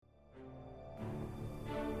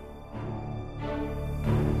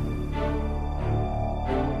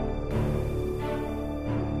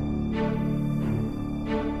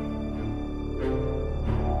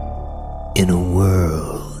In a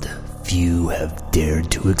world few have dared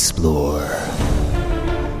to explore,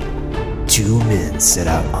 two men set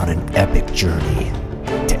out on an epic journey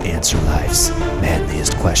to answer life's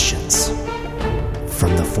manliest questions.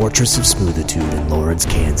 From the fortress of smoothitude in Lawrence,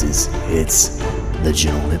 Kansas, it's the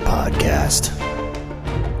Gentlemint Podcast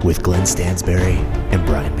with Glenn Stansberry and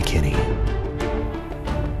Brian McKinney.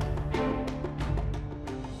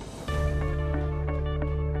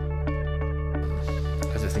 I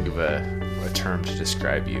have to think of a term to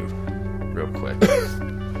describe you real quick.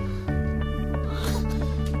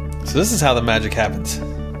 So this is how the magic happens.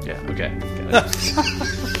 Yeah, okay.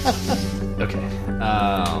 Okay.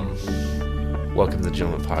 Welcome to the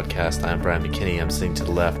Gentleman Podcast. I'm Brian McKinney. I'm sitting to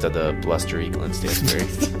the left of the blustery Glen Stansberry.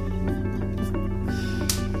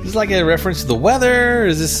 Is this like a reference to the weather?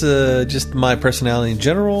 Is this just my personality in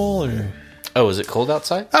general? Or? Oh, is it cold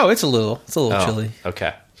outside? Oh, it's a little chilly.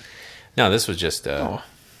 Okay. No, this was just...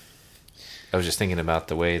 I was just thinking about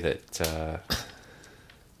the way that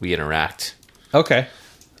we interact. Okay.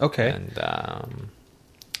 And I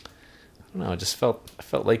don't know. I just felt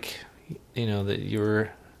like that you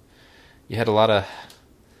had a lot of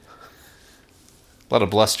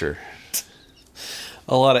bluster,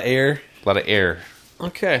 A lot of air. a lot of air,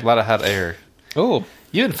 Okay. a lot of hot air. Oh,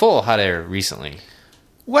 You've been full of hot air recently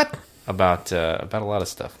what? about a lot of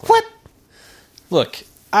stuff. What? Look,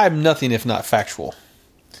 I'm nothing if not factual.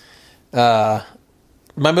 My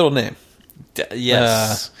middle name.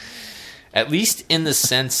 Yes. At least in the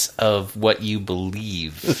sense of what you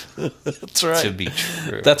believe That's right. to be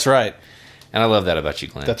true. That's right. And I love that about you,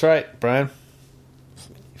 Glenn. That's right, Brian.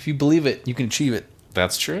 If you believe it, you can achieve it.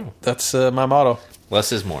 That's true. That's my motto.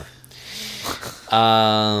 Less is more.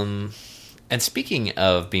 And speaking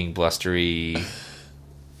of being blustery,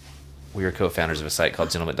 we are co-founders of a site called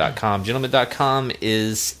Gentlemint.com. Gentlemint.com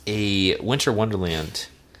is a winter wonderland.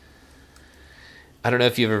 I don't know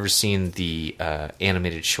if you've ever seen the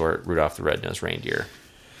animated short Rudolph the Red-Nosed Reindeer.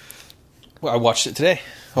 Well, I watched it today.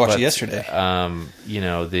 I watched it yesterday.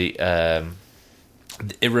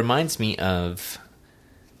 It reminds me of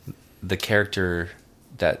the character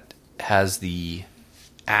that has the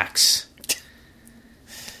axe,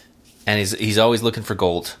 and he's always looking for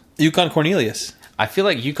gold. Yukon Cornelius. I feel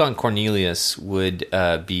like Yukon Cornelius would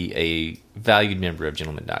be a valued member of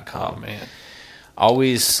Gentleman.com. Oh man,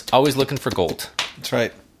 always looking for gold. that's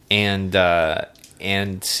right. And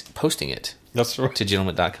posting it. That's right. To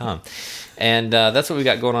Gentleman.com. And that's what we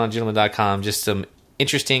got going on at Gentleman.com. Just some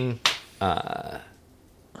interesting,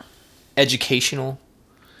 educational,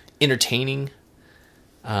 entertaining,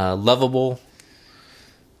 lovable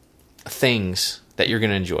things that you're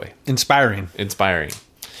going to enjoy. Inspiring.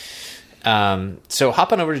 So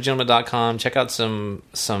hop on over to Gentleman.com. Check out some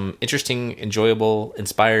interesting, enjoyable,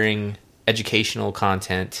 inspiring, educational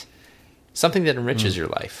content. Something that enriches your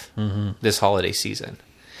life this holiday season.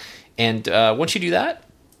 And once you do that,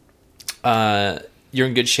 you're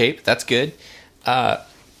in good shape. That's good. But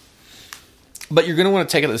you're going to want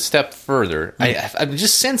to take it a step further. I'm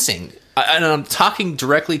just sensing, and I'm talking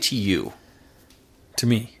directly to you. To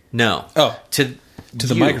me. No. Oh. To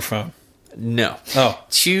the you. microphone. No. Oh.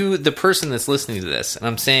 To the person that's listening to this. And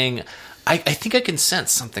I'm saying, I think I can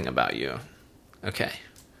sense something about you. Okay.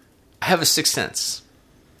 I have a sixth sense.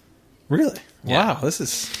 Really? Yeah. Wow, this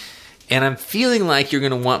is... And I'm feeling like you're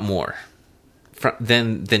going to want more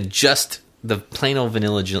than just the plain old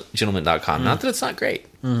vanilla Gentleman.com. Not that it's not great,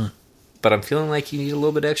 but I'm feeling like you need a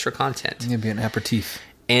little bit extra content. It's going to be an aperitif.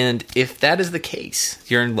 And if that is the case,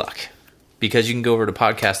 you're in luck. Because you can go over to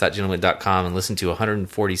podcast.gentleman.com and listen to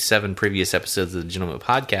 147 previous episodes of the Gentleman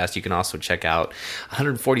Podcast. You can also check out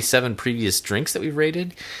 147 previous drinks that we've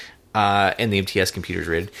rated. And the MTS computers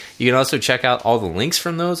rated. You can also check out all the links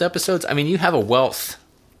from those episodes. I mean, you have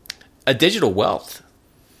a digital wealth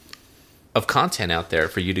of content out there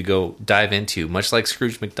for you to go dive into, much like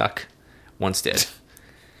Scrooge McDuck once did.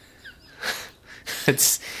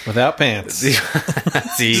 It's without pants.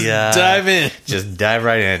 Dive in. Just dive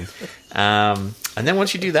right in. And then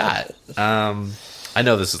once you do that, I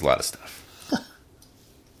know this is a lot of stuff.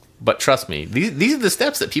 But trust me, these are the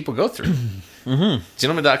steps that people go through.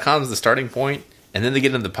 Gentleman.com is the starting point, and then they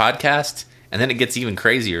get into the podcast, and then it gets even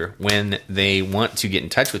crazier when they want to get in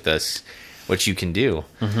touch with us, which you can do.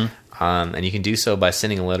 And you can do so by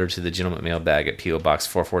sending a letter to the Gentleman mailbag at P.O. Box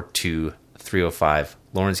 442-305,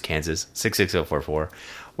 Lawrence, Kansas, 66044,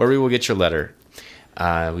 where we will get your letter.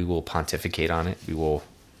 We will pontificate on it. We will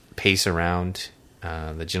pace around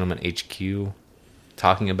the Gentleman HQ,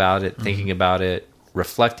 talking about it, thinking about it,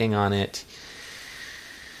 reflecting on it.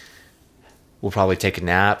 We'll probably take a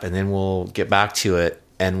nap, and then we'll get back to it,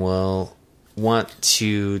 and we'll want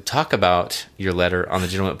to talk about your letter on the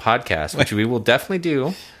Gentlemint podcast, which we will definitely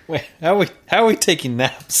do. Wait, how are we taking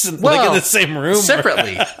naps? Like in the same room?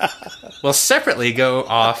 Separately. We'll separately go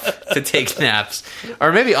off to take naps.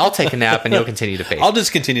 Or maybe I'll take a nap and you'll continue to face. I'll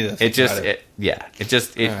just continue to think about it.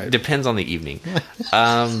 It depends on the evening.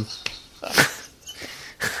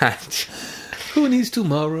 Who needs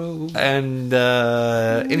tomorrow? And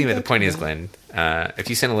anyway, the point is, Glenn, if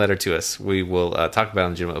you send a letter to us, we will talk about it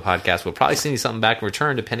on the Gentlemint podcast. We'll probably send you something back in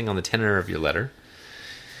return, depending on the tenor of your letter.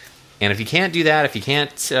 And if you can't do that, if you can't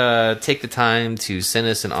take the time to send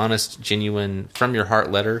us an honest, genuine, from your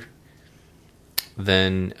heart letter,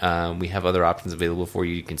 then we have other options available for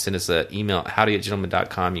you. You can send us an email at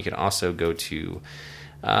howdy@gentleman.com. You can also go to,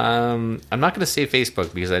 I'm not going to say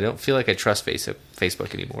Facebook because I don't feel like I trust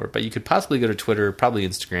Facebook anymore, but you could possibly go to Twitter, probably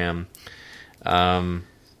Instagram, and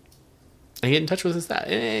get in touch with us that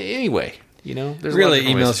anyway. You know, there's really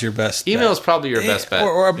email's your best. Email is probably your best bet.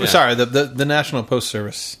 Sorry, the National Post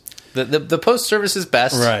Service. The post service is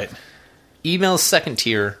best. Right. Email's second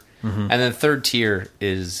tier, and then third tier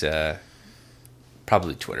is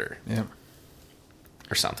probably Twitter. Yeah.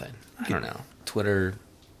 Or something. I don't know. Twitter.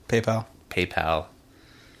 PayPal.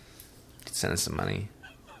 Send us some money.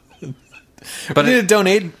 But we need a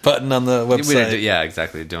donate button on the website. Yeah,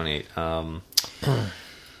 exactly. Donate. But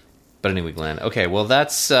anyway, Glenn. Okay, well,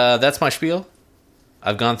 that's my spiel.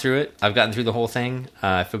 I've gone through it. I've gotten through the whole thing.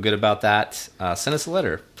 I feel good about that. Send us a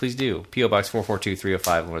letter. Please do. P.O. Box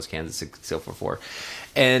 442-305, Lawrence, Kansas 66044.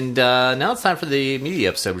 And now it's time for the media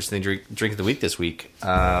episode, which is the drink of the week this week.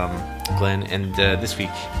 Glenn, and this week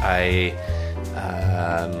I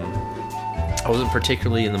wasn't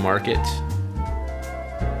particularly in the market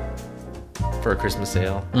for a Christmas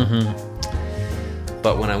ale.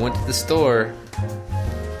 But when I went to the store,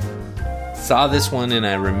 saw this one and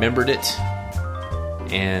I remembered it.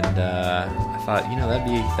 And I thought,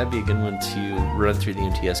 that'd be a good one to run through the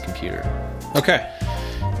MTS computer. Okay.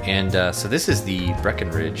 And so this is the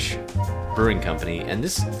Breckenridge Brewing Company, and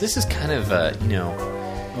this is kind of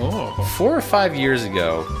 4 or 5 years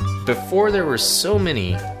ago, before there were so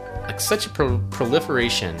many, like such a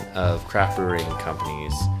proliferation of craft brewing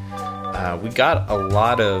companies. We got a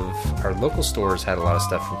lot of our local stores had a lot of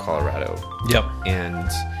stuff from Colorado. Yep.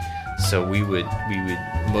 And so we would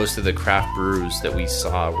most of the craft brews that we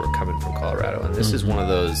saw were coming from Colorado, and this is one of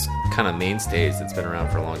those kind of mainstays that's been around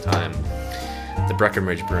for a long time, the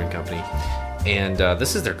Breckenridge Brewing Company. And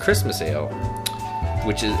this is their Christmas Ale,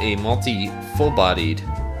 which is a malty, full-bodied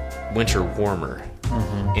winter warmer.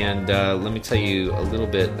 And let me tell you a little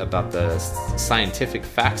bit about the scientific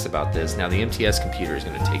facts about this. Now, the MTS computer is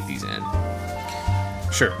going to take these in.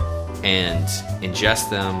 Sure. And ingest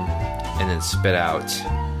them, and then spit out...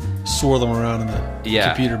 swirl them around in the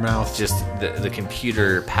computer mouth. Just the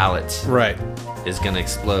computer palette is going to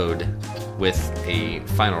explode with a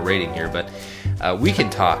final rating here. But we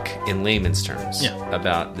can talk in layman's terms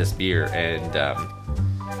about this beer. And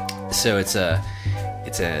so it's a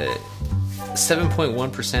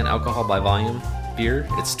 7.1% alcohol by volume beer.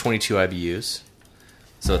 It's 22 IBUs.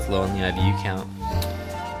 So it's low on the IBU count.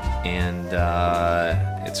 And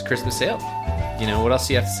it's Christmas ale. You know, what else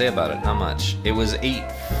do you have to say about it? Not much. It was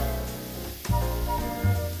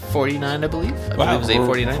 $8.49, I believe. I believe it was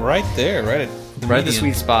 $8.49. Right there, right at the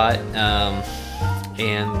sweet spot.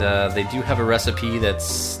 And they do have a recipe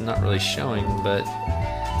that's not really showing, but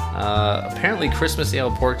apparently Christmas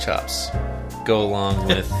ale pork chops go along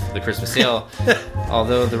with the Christmas ale,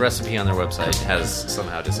 although the recipe on their website has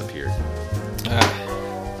somehow disappeared.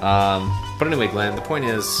 But anyway, Glenn, the point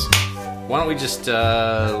is, why don't we just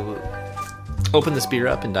open this beer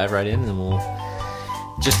up and dive right in, and we'll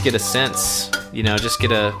just get a sense, just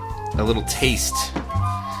get a little taste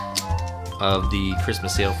of the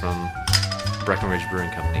Christmas ale from Breckenridge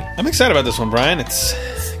Brewing Company. I'm excited about this one, Brian. It's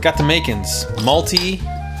got the makings. Malty,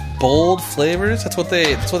 bold flavors. That's what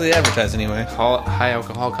they advertise anyway. High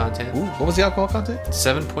alcohol content. Ooh, what was the alcohol content?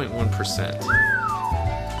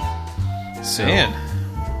 7.1%. So, man.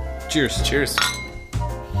 Cheers. Cheers.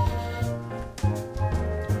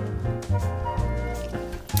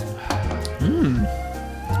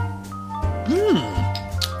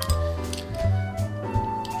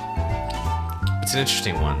 It's an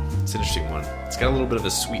interesting one. It's got a little bit of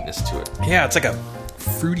a sweetness to it. Yeah, it's like a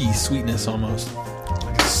fruity sweetness almost.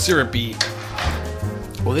 Like a syrupy.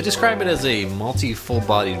 Well, they describe it as a malty,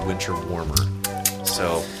 full-bodied winter warmer.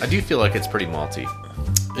 So I do feel like it's pretty malty.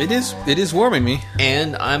 It is warming me.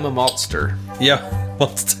 And I'm a maltster. Yeah,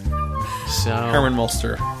 maltster. So Herman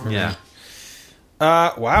Maltster. Yeah.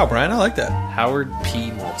 Wow, Brian, I like that. Howard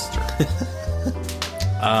P. Maltster.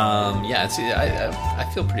 Yeah, I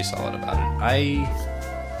feel pretty solid about it.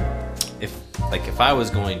 If I was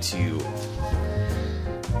going to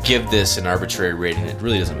give this an arbitrary rating, it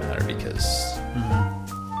really doesn't matter because,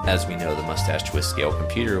 as we know, the Mustache Twist Scale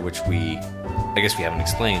computer, which I guess we haven't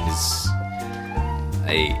explained, is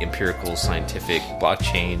a empirical, scientific,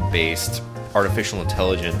 blockchain-based, artificial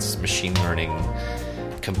intelligence, machine learning,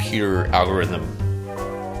 computer algorithm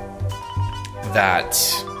that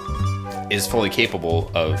is fully capable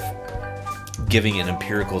of giving an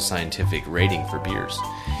empirical, scientific rating for beers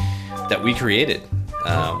that we created,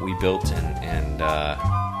 we built, and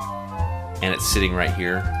it's sitting right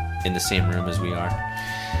here in the same room as we are.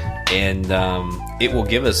 And it will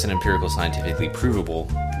give us an empirical, scientifically provable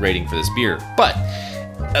rating for this beer. But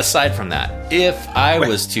aside from that, if I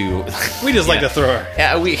was to... We just like to throw our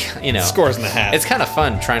scores in the hat. It's kind of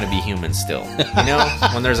fun trying to be human still.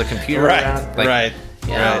 When there's a computer around. Right.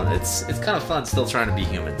 It's kind of fun still trying to be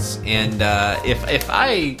humans. And if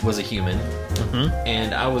I was a human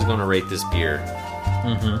and I was going to rate this beer,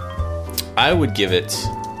 I would give it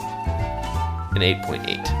an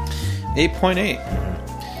 8.8.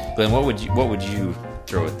 8.8. Glenn, what would you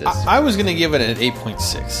throw at this? I was going to give it an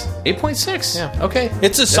 8.6. 8.6? Yeah. Okay.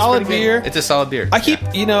 It's a solid beer. It's a solid beer. I keep,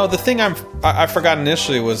 the thing I forgot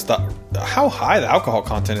initially was how high the alcohol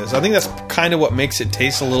content is. I think that's kind of what makes it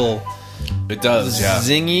taste a little... It does,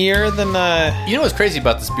 zingier than... You know what's crazy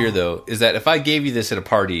about this beer, though, is that if I gave you this at a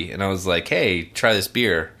party and I was like, hey, try this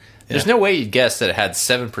beer, there's no way you'd guess that it had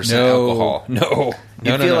 7% alcohol. No.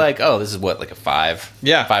 You'd feel like, oh, this is what, like a 5?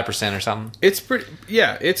 Yeah. 5% or something? It's pretty...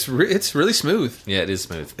 Yeah, it's really smooth. Yeah, it is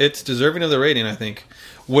smooth. It's deserving of the rating, I think.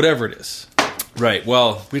 Whatever it is. Right.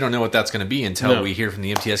 Well, we don't know what that's going to be until we hear from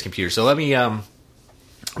the MTS computer. So let me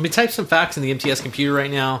type some facts in the MTS computer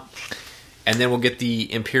right now, and then we'll get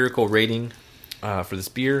the empirical rating for this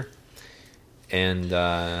beer, and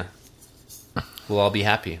we'll all be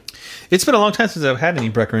happy. It's been a long time since I've had any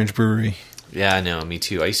Breckenridge Brewery. Yeah, I know. Me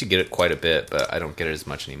too. I used to get it quite a bit, but I don't get it as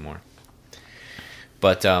much anymore.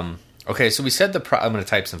 But okay, so we said I'm going to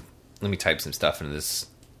type some. Let me type some stuff into this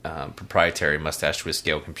proprietary Mustache Twist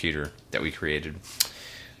Scale computer that we created.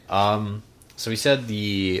 So we said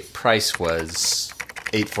the price was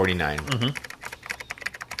 $8.49.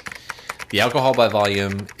 The alcohol by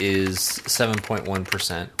volume is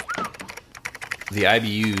 7.1%. The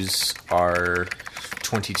IBUs are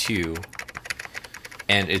 22,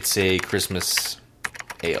 and it's a Christmas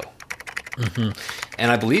ale. And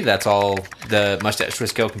I believe that's all the Mustache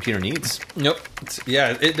Twist Scale computer needs. Nope.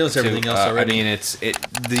 It knows everything else already. I mean,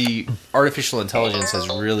 the artificial intelligence has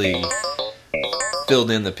really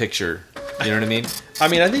filled in the picture. You know what I mean? I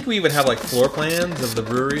mean, I think we even have like floor plans of the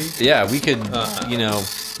brewery. Yeah, we could,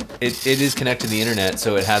 it is connected to the internet,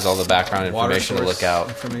 so it has all the background information to look out.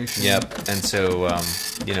 Yep. And so,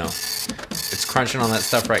 it's crunching on that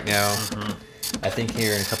stuff right now. I think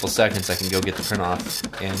here in a couple seconds I can go get the print off,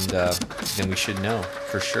 and then we should know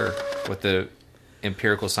for sure what the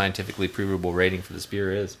empirical, scientifically provable rating for this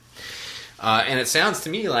beer is. And it sounds to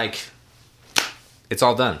me like it's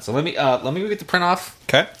all done. So let me go get the print off.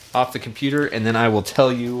 Okay. Off the computer, and then I will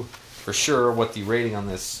tell you for sure what the rating on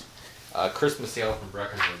this Christmas ale from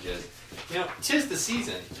Breckenridge is. 'Tis the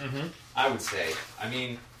season, I would say. I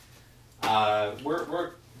mean,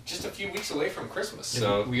 we're just a few weeks away from Christmas,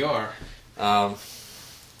 so we are.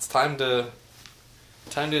 It's time to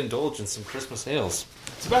indulge in some Christmas ales.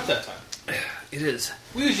 It's about that time. It is.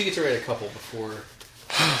 We usually get to rate a couple before.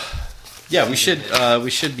 Yeah, we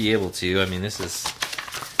should be able to. I mean, this is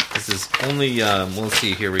only. Let's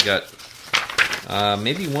see here. We got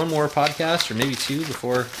maybe one more podcast, or maybe two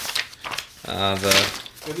before at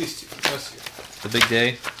least two. The big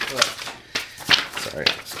day. Sorry,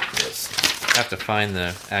 I have to find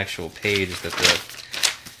the actual page that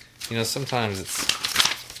sometimes it's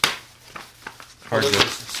hard to.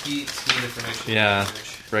 Ski information. Yeah,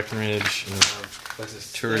 Breckenridge and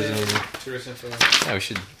tourism. Tourism. Yeah, we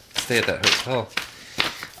should stay at that hotel.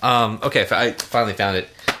 Okay, I finally found it.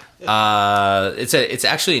 It's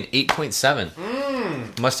actually an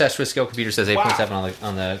 8.7. Mustache Twist Scale computer says 8.7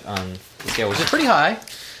 on the scale, which is pretty high.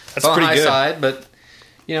 That's on pretty the high good. Side, but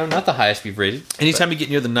not the highest we've rated. Anytime you get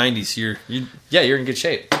near the 90s, you're in good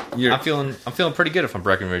shape. I'm feeling pretty good if I'm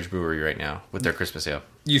Breckenridge Brewery right now with their Christmas ale.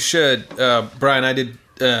 You should, Brian. I did.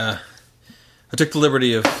 I took the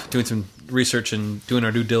liberty of doing some research and doing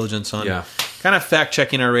our due diligence on kind of fact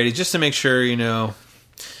checking our ratings, just to make sure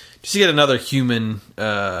just to get another human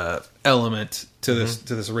element to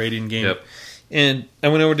this rating game. Yep. And I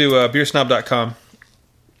went over to beersnob.com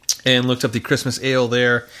and looked up the Christmas ale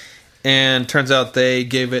there, and turns out they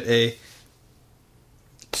gave it a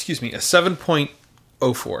 7.1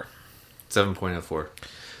 7.04. 7.04.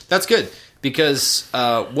 That's good, because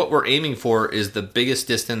what we're aiming for is the biggest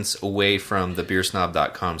distance away from the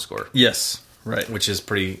beersnob.com score. Yes, right. Which is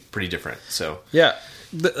pretty different. So yeah,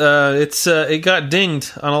 it got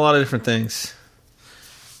dinged on a lot of different things.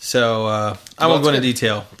 So I won't go into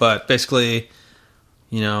detail, but basically,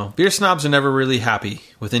 beer snobs are never really happy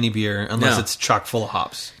with any beer unless it's chock full of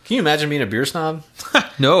hops. Can you imagine being a beer snob?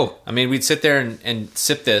 No. I mean, we'd sit there and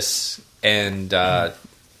sip this and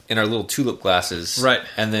in our little tulip glasses, right,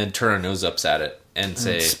 and then turn our nose ups at it and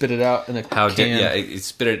say, spit it out in a can.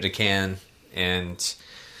 Spit it in a can and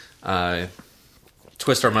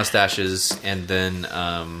twist our mustaches and then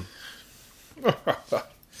I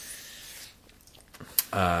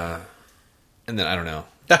don't know.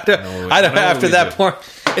 After that point,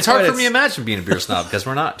 it's hard for me to imagine being a beer snob because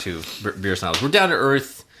we're not two beer snobs. We're down to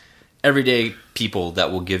earth, everyday people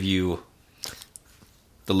that will give you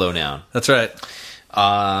the lowdown. That's right.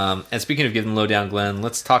 And speaking of giving the lowdown, Glenn,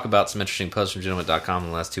 let's talk about some interesting posts from Gentlemint.com in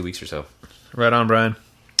the last 2 weeks or so. Right on, Brian.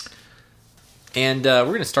 And we're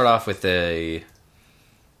going to start off with a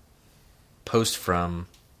post from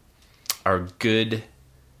our good,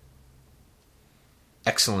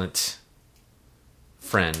 excellent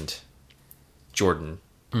friend, Jordan.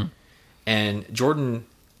 And Jordan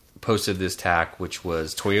posted this tack, which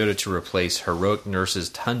was Toyota to replace heroic nurse's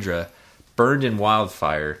Tundra burned in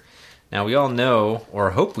wildfire. Now, we all know,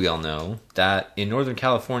 or hope we all know, that in Northern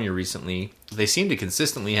California recently, they seem to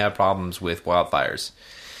consistently have problems with wildfires.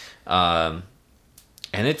 And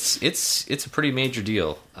it's a pretty major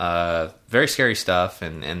deal. Very scary stuff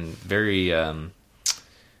and very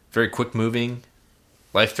very quick moving,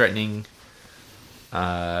 life threatening.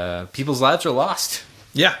 People's lives are lost.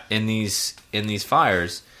 Yeah, in these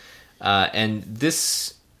fires, and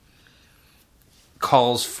this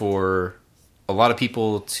calls for a lot of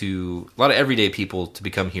everyday people to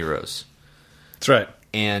become heroes. That's right.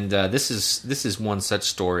 And this is one such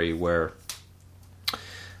story where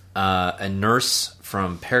a nurse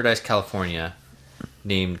from Paradise, California,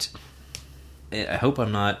 named, I hope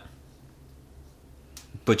I'm not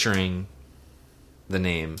butchering the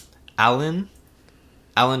name, Alan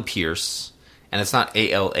Pierce, and it's not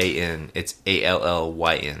Alan, it's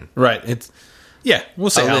Allyn. Right. We'll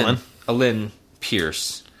say Alan. Alan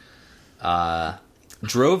Pierce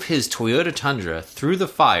drove his Toyota Tundra through the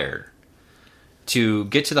fire to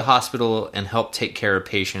get to the hospital and help take care of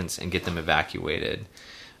patients and get them evacuated.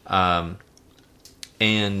 And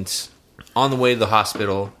on the way to the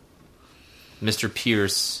hospital, Mr.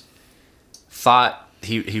 Pierce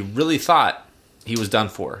he really thought he was done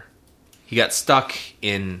for. He got stuck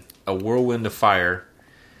in a whirlwind of fire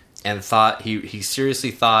and thought he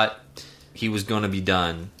seriously thought he was going to be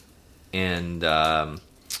done, and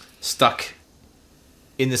stuck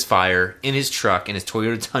in this fire in his truck, in his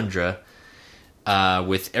Toyota Tundra,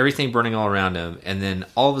 with everything burning all around him. And then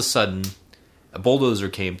all of a sudden, a bulldozer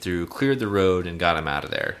came through, cleared the road, and got him out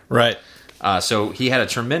of there. Right. So he had a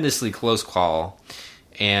tremendously close call,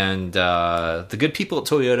 and the good people at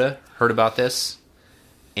Toyota heard about this,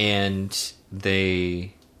 and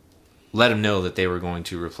they let him know that they were going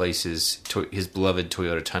to replace his beloved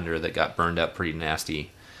Toyota Tundra that got burned up pretty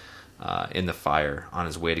nasty in the fire on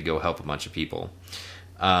his way to go help a bunch of people.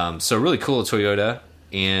 So really cool at Toyota,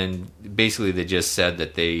 and basically they just said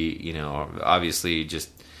that they, obviously just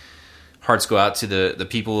hearts go out to the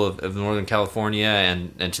people of Northern California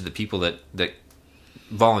and to the people that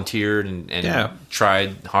volunteered and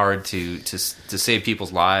tried hard to save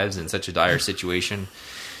people's lives in such a dire situation.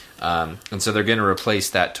 And so they're going to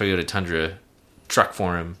replace that Toyota Tundra truck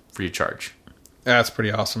for him free of charge. That's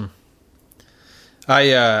pretty awesome.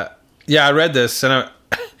 I read this, and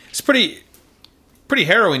it's pretty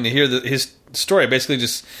harrowing to hear his story. Basically,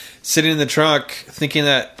 just sitting in the trunk, thinking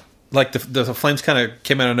that like the flames kind of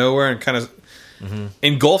came out of nowhere and kind of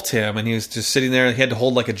engulfed him, and he was just sitting there. And he had to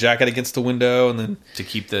hold like a jacket against the window, and then to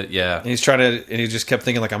keep the And he's and he just kept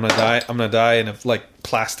thinking like, I'm gonna die in like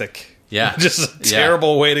plastic. Yeah, just a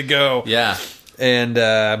terrible way to go. Yeah, and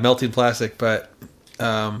melting plastic, but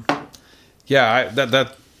that's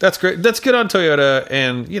great. That's good on Toyota,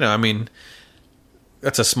 and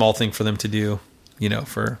that's a small thing for them to do.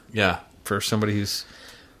 For somebody who's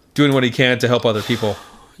doing what he can to help other people.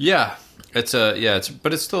 Yeah, but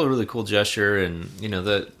it's still a really cool gesture, and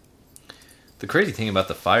the crazy thing about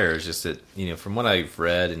the fire is just that from what I've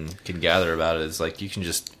read and can gather about it, is like you can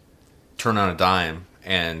just turn on a dime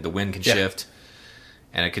and the wind can shift,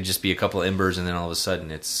 and it could just be a couple of embers, and then all of a sudden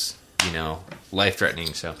it's life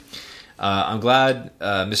threatening. So I'm glad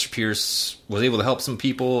Mr. Pierce was able to help some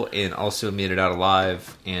people and also made it out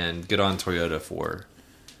alive, and good on Toyota for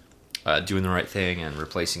doing the right thing and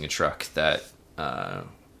replacing a truck that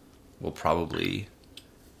will probably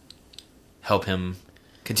help him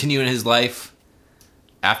continue in his life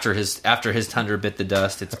after his Tundra bit the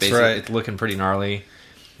dust. It's it's looking pretty gnarly.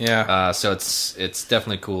 Yeah. So it's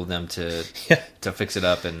definitely cool of them to fix it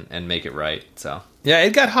up and make it right. So yeah,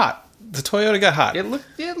 it got hot. The Toyota got hot. It looks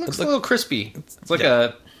a little crispy. It's like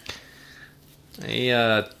a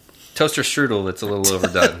toaster strudel that's a little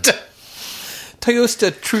overdone.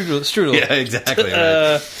 Toyota strudel. Yeah, exactly.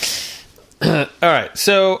 Right. All right.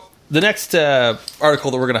 So the next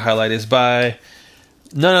article that we're going to highlight is by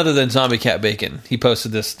none other than Zombie Cat Bacon. He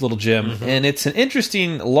posted this little gem, and it's an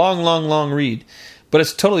interesting, long read, but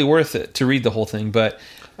it's totally worth it to read the whole thing. But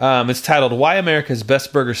it's titled "Why America's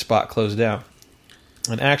Best Burger Spot Closed Down,"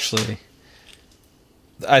 and actually,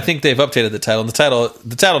 I think they've updated the title. And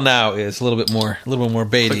the title now is a little bit more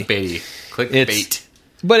baity. Clickbait.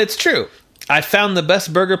 But it's true. I found the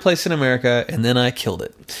best burger place in America, and then I killed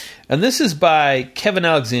it. And this is by Kevin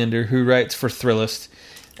Alexander, who writes for Thrillist.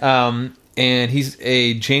 And he's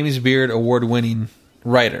a James Beard award-winning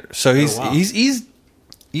writer. So he knows what he's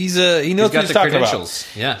talking about.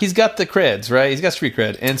 Yeah, he's got the creds, right? He's got street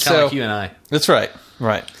cred, and so like you and I. That's right.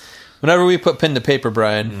 Whenever we put pen to paper,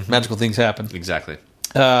 Brian, magical things happen. Exactly.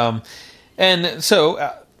 And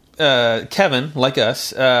so Kevin, like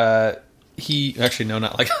us, he actually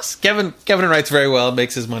not like us. Kevin writes very well and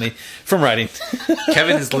makes his money from writing.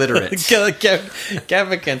 Kevin is literate.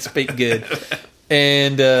 Kevin can speak good,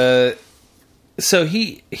 and so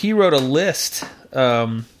he wrote a list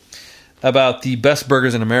about the best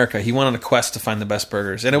burgers in America. He went on a quest to find the best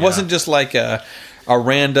burgers, and it wasn't just like a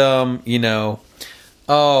random,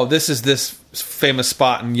 this is this famous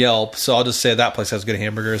spot in Yelp, so I'll just say that place has good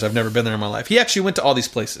hamburgers. I've never been there in my life. He actually went to all these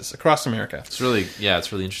places across America. It's really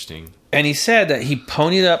interesting. And he said that he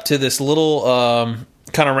ponied up to this little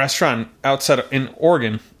kind of restaurant outside in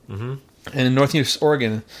Oregon, and in Northeast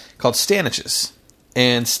Oregon, called Stanich's.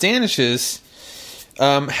 And Stanich's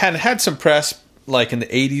had some press like in the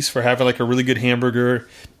 80s for having like a really good hamburger,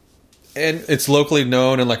 and it's locally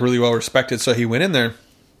known and like really well respected. So he went in there,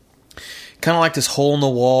 kind of like this hole in the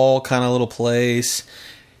wall kind of little place,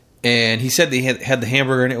 and he said they had the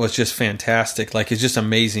hamburger and it was just fantastic. Like, it's just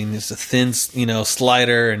amazing. It's a thin,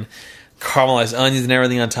 slider and caramelized onions and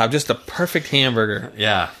everything on top. Just a perfect hamburger.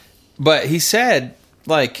 Yeah. But he said,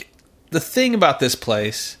 like, the thing about this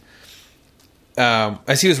place,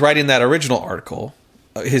 as he was writing that original article,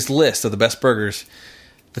 his list of the best burgers,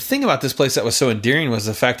 the thing about this place that was so endearing was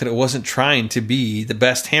the fact that it wasn't trying to be the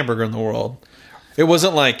best hamburger in the world. It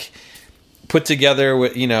wasn't like put together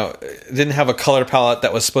with, it didn't have a color palette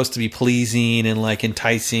that was supposed to be pleasing and like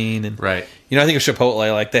enticing. And right. I think of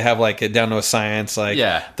Chipotle, like they have like it down to a science, like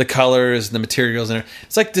the colors and the materials, and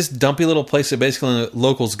it's like this dumpy little place that basically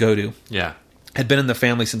locals go to. Yeah. Had been in the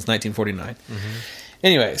family since 1949.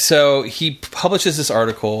 Anyway, so he publishes this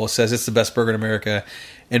article, says it's the best burger in America,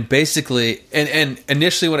 and basically, and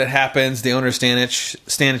initially when it happens, the owner of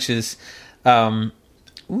Stanich's,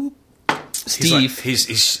 Steve,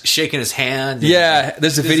 he's shaking his hand. Yeah,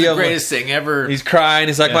 there's a video. Is the greatest thing ever. He's crying.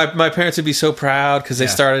 He's like, my parents would be so proud because they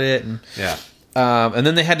started it, and and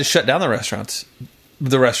then they had to shut down the restaurant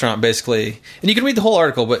basically. And you can read the whole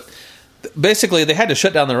article, but basically they had to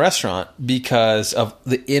shut down the restaurant because of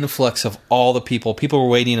the influx of all the people. People were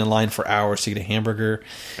waiting in line for hours to get a hamburger,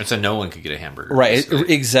 and so no one could get a hamburger. Right,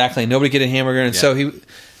 exactly. Nobody could get a hamburger, and so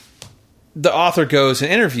the author goes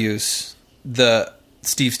and interviews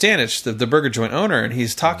Steve Stanich, the burger joint owner, and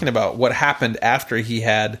he's talking about what happened after he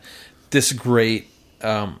had this great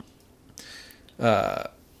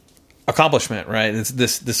accomplishment, right?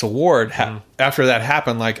 This award. After that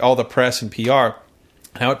happened, like all the press and PR,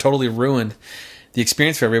 how it totally ruined the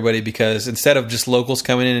experience for everybody, because instead of just locals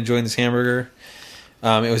coming in and enjoying this hamburger,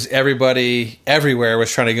 it was everybody everywhere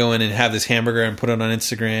was trying to go in and have this hamburger and put it on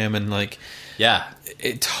Instagram, and like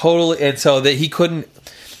it totally. And so that he couldn't.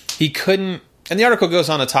 And the article goes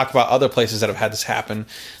on to talk about other places that have had this happen.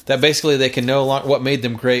 That basically they can no longer. What made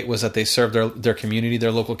them great was that they served their community,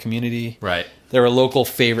 their local community. Right. They're a local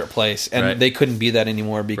favorite place, and they couldn't be that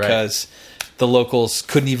anymore because the locals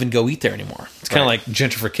couldn't even go eat there anymore. It's kind of like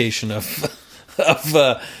gentrification of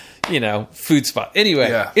food spot.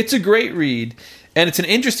 Anyway, it's a great read, and it's an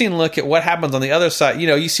interesting look at what happens on the other side.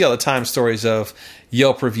 You see all the time stories of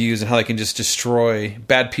Yelp reviews and how they can just destroy,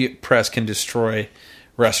 bad press can destroy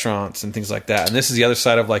restaurants and things like that. And this is the other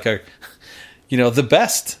side of like the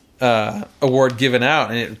best award given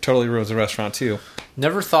out, and it totally ruins the restaurant too.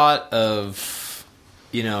 Never thought of,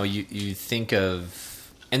 you think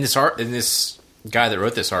of, and this guy that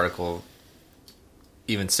wrote this article,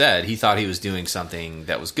 even said he thought he was doing something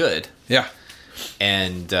that was good. Yeah.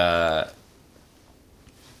 And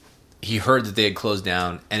he heard that they had closed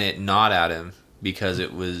down, and it gnawed at him because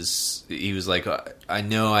he was like, I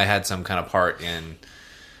know I had some kind of part in,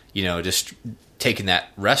 just taking that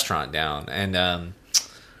restaurant down. And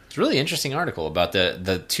it's a really interesting article about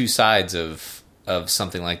the two sides of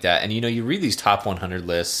something like that. And, you read these top 100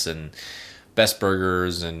 lists and best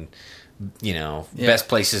burgers and, best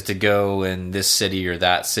places to go in this city or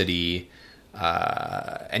that city.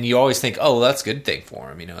 And you always think, oh, well, that's a good thing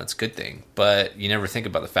for him. It's a good thing. But you never think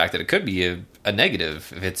about the fact that it could be a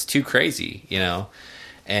negative if it's too crazy,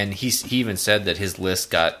 And he even said that his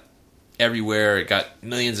list got everywhere. It got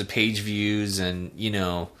millions of page views, and,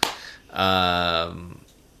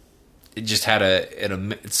 it just had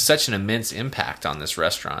such an immense impact on this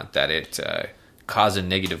restaurant that it caused a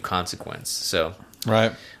negative consequence. So,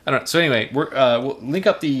 right. I don't know. So anyway, we'll link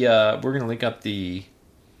up we're going to link up the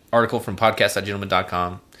article from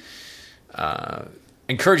podcast.gentlemint.com.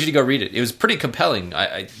 Encourage you to go read it. It was pretty compelling.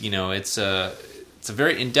 It's a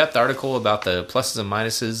very in-depth article about the pluses and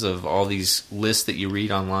minuses of all these lists that you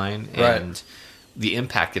read online, and the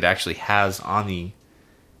impact it actually has on the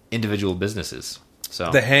individual businesses. So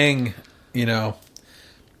they hang, they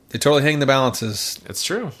totally hang the balances. It's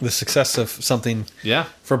true. The success of something, yeah,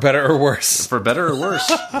 for better or worse. For better or worse,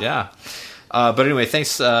 yeah. But anyway,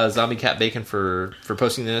 thanks Zombie Cat Bacon for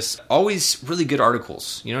posting this. Always really good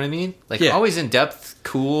articles. You know what I mean? Always in depth,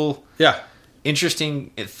 cool,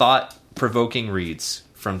 interesting, thought-provoking reads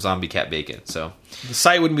from Zombie Cat Bacon. So the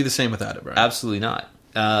site wouldn't be the same without it, Brian. Absolutely not.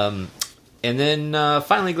 And then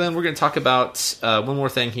finally, Glenn, we're going to talk about one more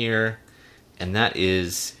thing here. And that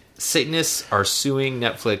is Satanists are suing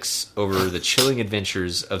Netflix over the Chilling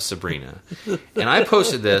Adventures of Sabrina. And I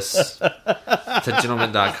posted this to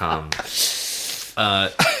Gentlemint.com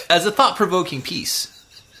as a thought-provoking piece.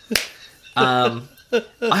 I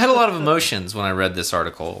had a lot of emotions when I read this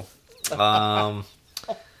article.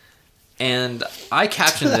 And I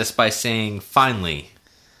captioned this by saying, finally,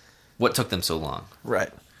 what took them so long?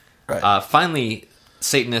 Right. Finally,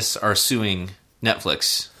 Satanists are suing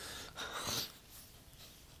Netflix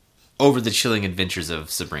over the Chilling Adventures of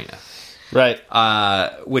Sabrina. Right.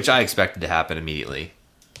 Which I expected to happen immediately.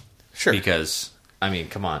 Sure. Because,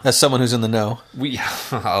 come on. As someone who's in the know.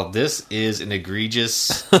 This is an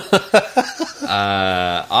egregious,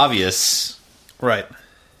 obvious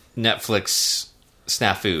Netflix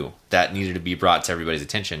snafu that needed to be brought to everybody's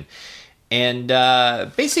attention. And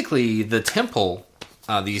basically, the temple,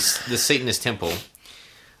 the Satanist temple,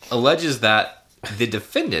 alleges that the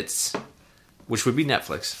defendants, which would be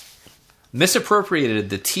Netflix, misappropriated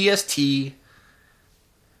the TST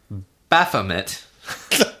Baphomet.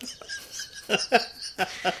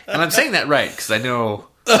 And I'm saying that right, because I know...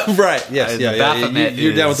 right, yes. Baphomet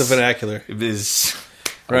you're down with the vernacular. It is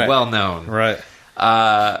well known. Right.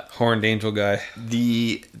 Horned angel guy.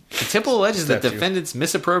 The temple alleges that defendants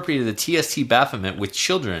misappropriated the TST Baphomet with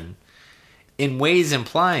children in ways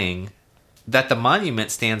implying that the monument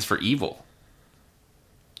stands for evil.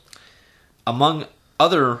 Among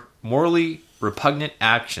other morally repugnant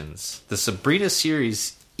actions, the Sabrina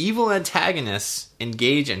series' evil antagonists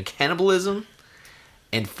engage in cannibalism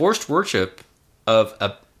and forced worship of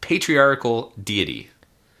a patriarchal deity.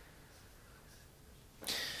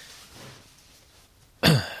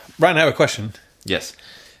 Brian, I have a question. Yes.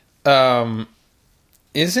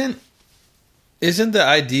 Isn't the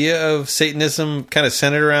idea of Satanism kind of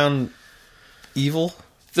centered around evil?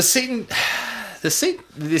 The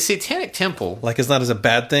Satanic Temple, it's not as a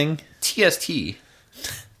bad thing. TST. We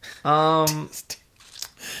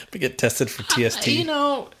get tested for TST.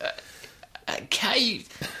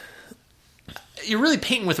 You're really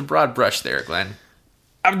painting with a broad brush there, Glenn.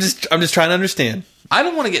 I'm just trying to understand. I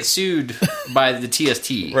don't want to get sued by the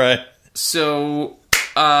TST. Right. So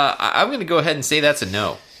I'm going to go ahead and say that's a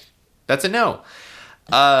no. That's a no.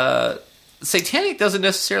 Satanic doesn't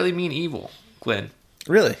necessarily mean evil, Glenn.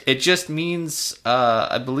 Really? It just means,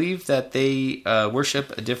 I believe that they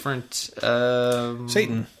worship a different...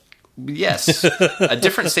 Satan. Yes. A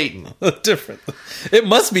different Satan. Different. It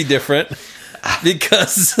must be different.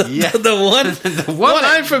 Because the one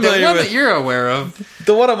I'm familiar with, the one that you're aware of,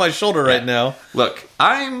 the one on my shoulder right now. Look,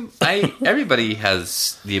 everybody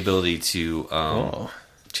has the ability to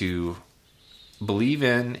believe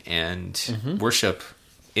in and worship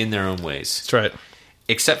in their own ways. That's right,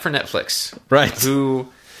 except for Netflix, right?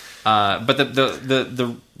 Who, but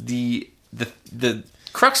the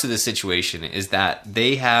crux of this situation is that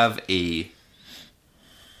they have a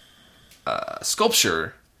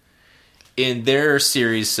sculpture in their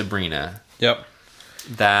series Sabrina. Yep.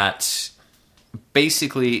 That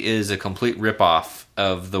basically is a complete ripoff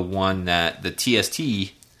of the one that the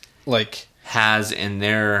TST has in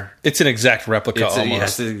their... It's an exact replica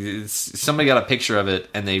almost. Somebody got a picture of it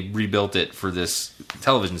and they rebuilt it for this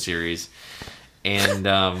television series. And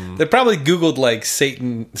they probably Googled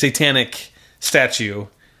satanic statue,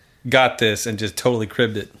 got this, and just totally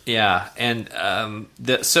cribbed it. Yeah, and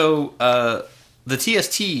the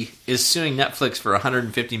TST is suing Netflix for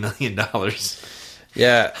 $150 million.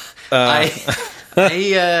 Yeah,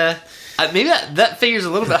 maybe that figure's a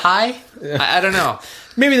little bit high. I don't know.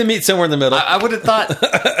 Maybe they meet somewhere in the middle. I would have thought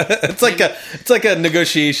it's like a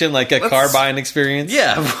negotiation, like a car buying experience.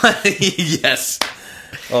 Yeah. Yes.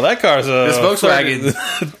 Well, that car's this Volkswagen,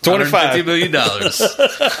 $25 million.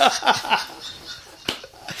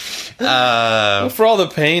 For all the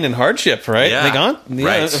pain and hardship, right? Yeah,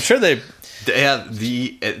 right. I'm sure they. Yeah,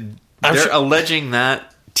 they're alleging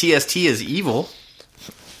that TST is evil.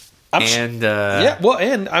 And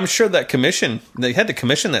I'm sure that they had to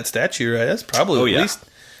commission that statue, right? That's probably at least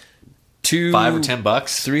 $5 or $10,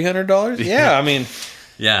 $300. Yeah, I mean,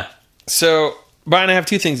 yeah. So, Brian, I have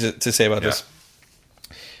two things to say about this.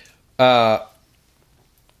 Well,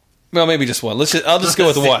 maybe just one. I'll just go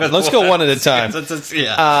with one. Let's go one at a time. Let's see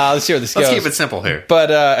where this goes. Let's keep it simple here.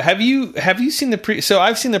 But have you seen the So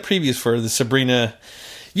I've seen the previews for the Sabrina.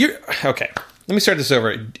 Okay. Let me start this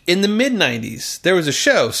over. In the mid-90s, there was a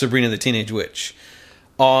show, Sabrina the Teenage Witch,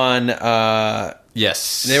 on...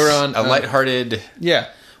 yes. They were on... a lighthearted... Yeah.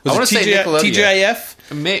 I want to say Nickelodeon. TGIF?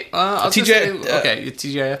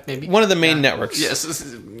 TGIF, maybe. One of the main networks.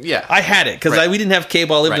 Yes. Yeah. I had it, because we didn't have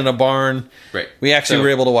cable. I lived in a barn. Right. We actually were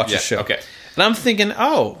able to watch the show. Okay. And I'm thinking,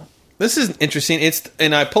 this is interesting.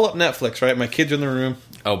 And I pull up Netflix, right? My kids are in the room.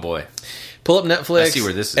 Oh, boy. Pull up Netflix. I see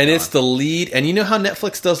where this is and going. It's the lead. And you know how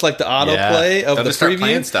Netflix does the autoplay of the start preview?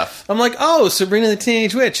 Playing stuff. I'm like, Sabrina the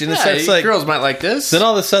Teenage Witch. And it starts girls might like this. Then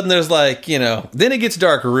all of a sudden there's then it gets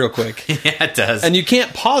darker real quick. Yeah, it does. And you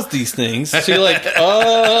can't pause these things. So you're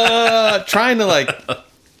trying to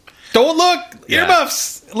don't look,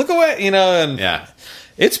 earmuffs, look away, and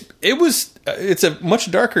it's a much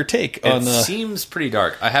darker take on It seems pretty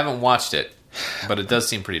dark. I haven't watched it. But it does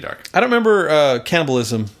seem pretty dark. I don't remember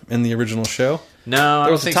cannibalism in the original show. No, I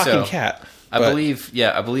don't think so. There was a talking cat. I believe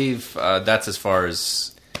that's as far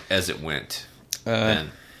as it went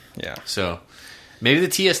then. Yeah. So maybe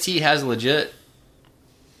the TST has a legit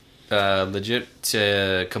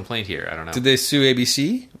complaint here. I don't know. Did they sue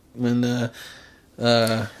ABC?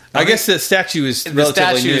 I guess the statue is relatively the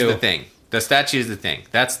statue new. Is the thing. The statue is the thing.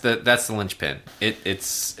 That's the linchpin.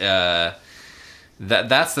 It's.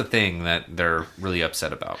 That's the thing that they're really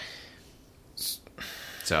upset about.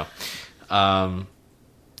 So,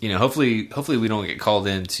 hopefully we don't get called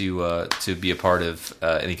in to be a part of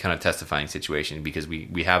any kind of testifying situation, because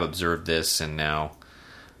we have observed this and now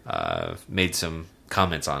made some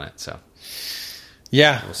comments on it. So,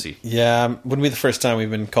 yeah, we'll see. Yeah, wouldn't be the first time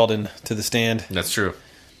we've been called in to the stand. That's true.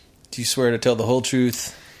 Do you swear to tell the whole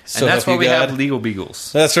truth? So and that's why we have legal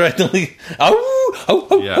beagles. That's right.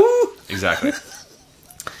 Exactly.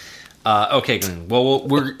 Okay, Glenn. Well,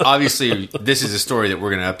 we're obviously this is a story that we're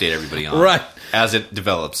going to update everybody on, right, as it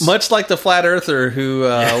develops. Much like the flat earther who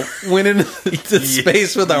went into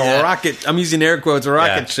space with a rocket. I'm using air quotes, a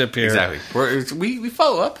rocket ship here. Exactly. We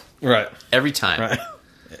follow up, right, every time. Right.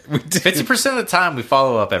 50% of the time we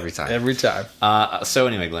follow up every time. Every time. So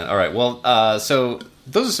anyway, Glenn. All right. Well, so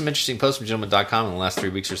those are some interesting posts from Gentlemint.com in the last 2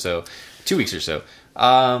 weeks or so.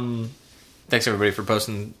 Thanks everybody for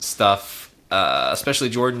posting stuff. Especially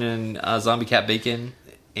Jordan and Zombie Cat Bacon,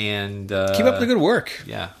 and keep up the good work.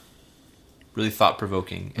 Yeah, really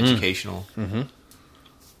thought-provoking, educational,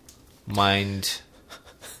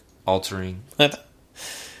 mind-altering.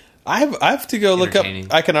 I have to go look up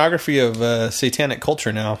iconography of satanic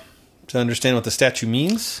culture now to understand what the statue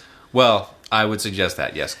means. Well, I would suggest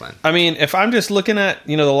that, yes, Glenn. I mean, if I'm just looking at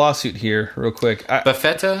the lawsuit here, real quick,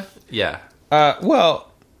 Buffetta, yeah.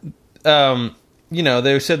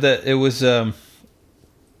 They said that it was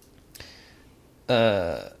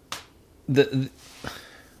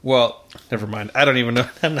never mind. I don't even know.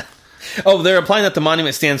 They're implying that the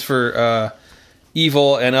monument stands for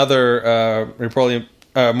evil and other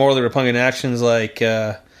morally repugnant actions like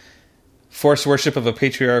forced worship of a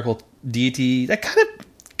patriarchal deity. That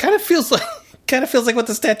kind of feels like what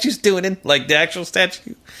the statue's doing in the actual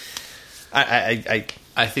statue. I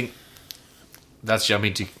think that's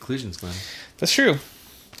jumping to conclusions, Glenn. That's true.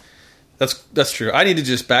 That's true. I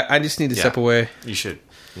just need to step away. You should.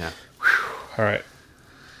 Yeah. All right.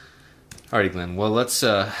 Alrighty, Glenn. Well, let's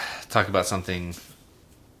talk about something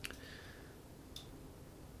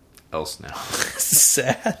else now.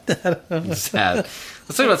 Sad. Sad.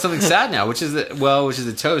 Let's talk about something sad now, which is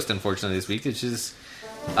a toast, unfortunately, this week. Which is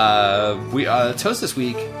a toast this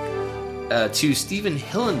week to Steven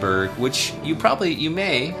Hillenburg, which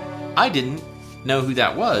I didn't know who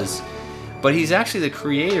that was, but he's actually the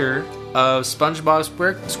creator of SpongeBob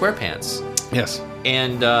SquarePants. Yes.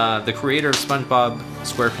 And the creator of SpongeBob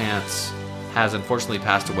SquarePants has unfortunately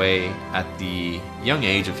passed away at the young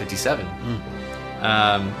age of 57.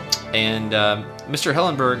 Mr.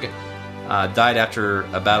 Hillenburg died after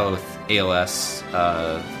a battle with ALS,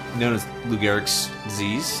 known as Lou Gehrig's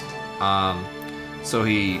disease. So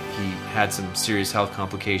he had some serious health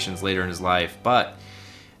complications later in his life. But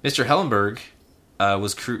Mr. Hillenburg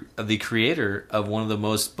was the creator of one of the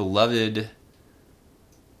most beloved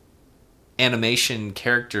animation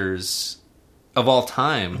characters of all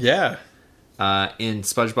time. Yeah. In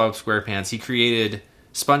SpongeBob SquarePants, he created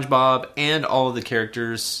SpongeBob and all of the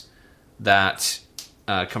characters that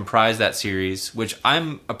comprise that series, which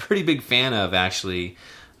I'm a pretty big fan of, actually.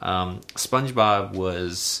 SpongeBob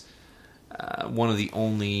was one of the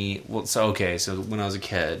only... So when I was a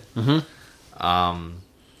kid, I'd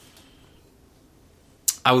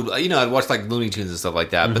watch like Looney Tunes and stuff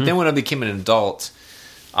like that. But then when I became an adult,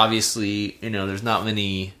 obviously, there's not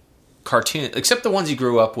many cartoons, except the ones you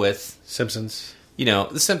grew up with. Simpsons.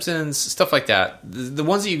 The Simpsons, stuff like that. The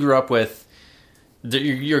ones that you grew up with,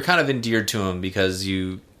 you're kind of endeared to them because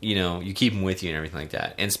you keep them with you and everything like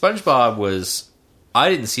that. And SpongeBob I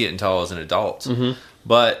didn't see it until I was an adult.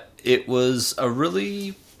 But it was a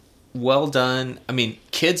really well done,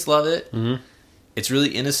 kids love it. It's really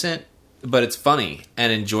innocent, but it's funny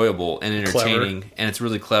and enjoyable and entertaining, and it's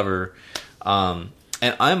really clever. And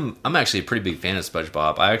I'm actually a pretty big fan of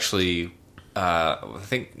SpongeBob. I actually... I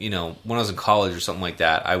think, when I was in college or something like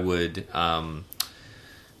that, I would,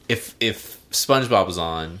 if SpongeBob was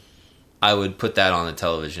on, I would put that on the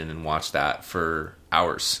television and watch that for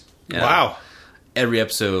hours. Wow. Every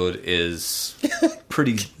episode is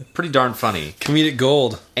pretty darn funny. Comedic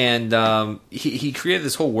gold. And he created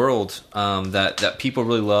this whole world that people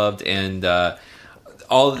really loved, and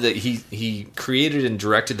all that he created and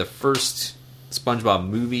directed the first SpongeBob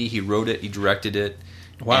movie. He wrote it, he directed it.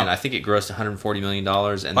 Wow. And I think it grossed $140 million.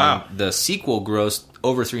 And then the sequel grossed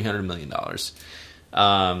over $300 million.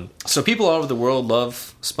 So people all over the world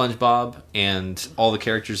love SpongeBob and all the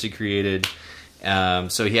characters he created.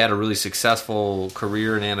 So he had a really successful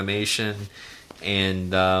career in animation.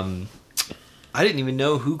 And I didn't even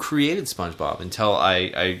know who created SpongeBob until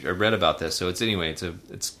I read about this. So it's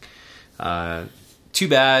too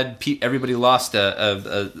bad everybody lost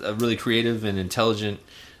a really creative and intelligent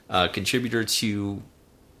contributor to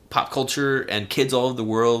pop culture, and kids all over the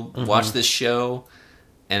world watch this show,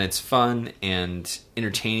 and it's fun and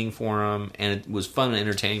entertaining for them, and it was fun and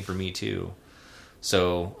entertaining for me too.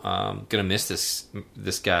 So gonna miss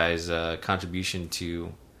this guy's contribution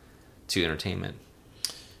to entertainment.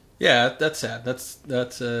 Yeah, that's sad.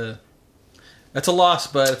 That's a loss,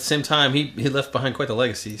 but at the same time, he left behind quite a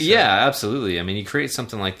legacy. So. Yeah, absolutely. He creates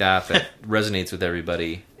something like that resonates with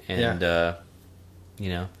everybody, and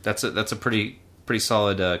that's a pretty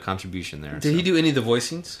solid contribution there. Did he do any of the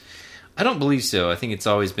voicings? I don't believe so. I think it's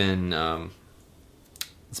always been other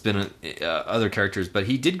characters, but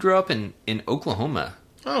he did grow up in Oklahoma.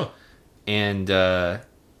 Oh, and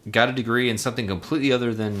got a degree in something completely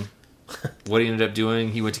other than what he ended up doing.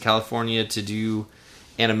 He went to California to do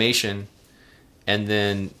animation, and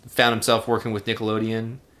then found himself working with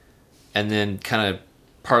Nickelodeon, and then kind of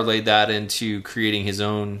parlayed that into creating his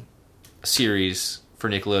own series for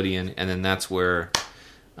Nickelodeon, and then that's where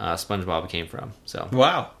SpongeBob came from. So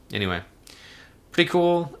wow. Anyway, pretty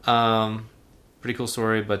cool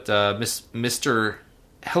story. But Mr.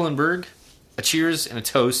 Hillenburg, a cheers and a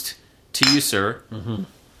toast to you, sir.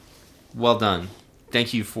 Well done.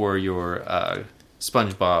 Thank you for your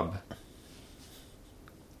SpongeBob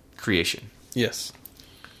creation. Yes.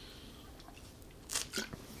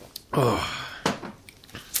 Oh.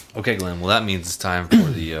 Okay, Glenn. Well, that means it's time for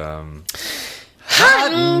the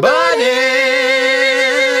Hot and Button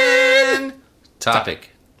topic.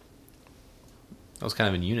 That was kind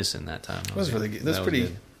of in unison that time. That was really good. That's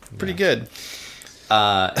pretty good.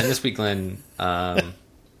 And this week, Glenn,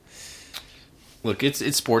 look,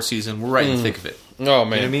 it's sports season. We're right in the thick of it. Oh man, you know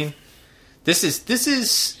what I mean? This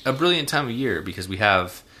is a brilliant time of year because we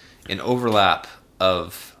have an overlap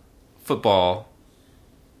of football,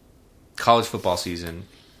 college football season,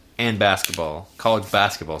 and college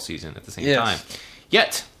basketball season at the same time.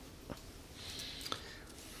 Yet,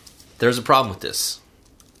 there's a problem with this.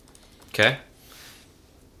 Okay?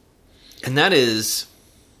 And that is,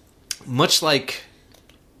 much like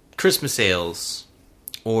Christmas ales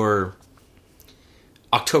or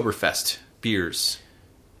Oktoberfest beers,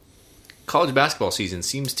 college basketball season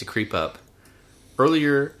seems to creep up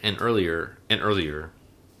earlier and earlier and earlier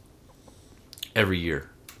every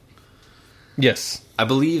year. Yes. I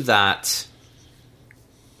believe that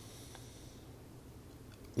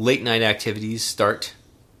late night activities start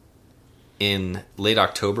in late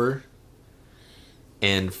October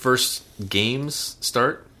and first games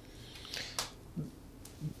start.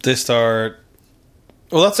 They start.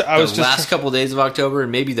 Well, last couple of days of October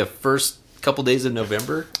and maybe the first couple days of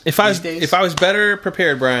November. If I was better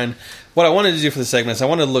prepared, Brian, what I wanted to do for the segment is I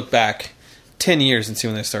wanted to look back 10 years and see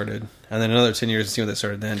when they started, and then another 10 years and see when they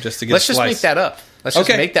started then, just to get. Let's just make that up. Let's just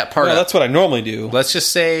make that part up. That's what I normally do. Let's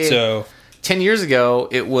just say 10 years ago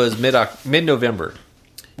it was mid-November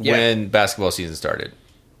when basketball season started.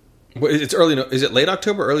 It's early. Is it late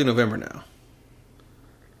October or early November now?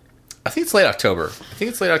 I think it's late October.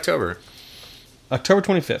 October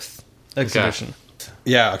 25th exhibition. Okay.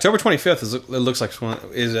 Yeah, October 25th it looks like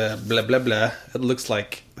is blah blah blah. It looks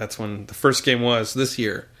like that's when the first game was this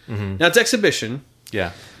year. Mm-hmm. Now it's exhibition.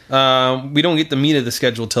 Yeah. We don't get the meat of the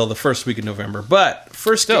schedule till the first week of November, but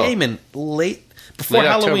first game in before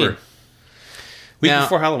Halloween. October.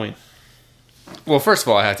 Before Halloween. Well, first of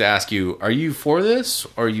all, I have to ask you: are you for this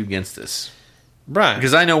or are you against this, Brian?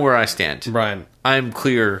 Because I know where I stand, Brian. I'm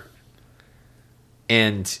clear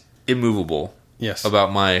and immovable. Yes.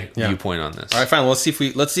 About my viewpoint on this. All right, fine. Let's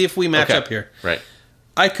see if we match up here. Right.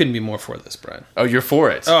 I couldn't be more for this, Brian. Oh, you're for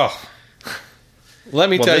it. Oh. Let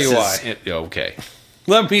me tell you why. Okay.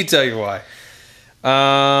 Let me tell you why.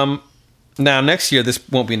 Now, next year, this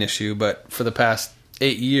won't be an issue, but for the past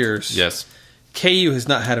 8 years, yes, KU has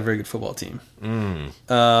not had a very good football team.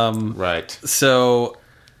 Right. So,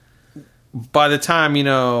 by the time,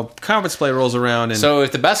 conference play rolls around... So,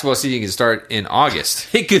 if the basketball season can start in August,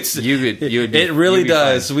 it really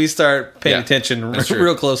does. Fine. We start paying attention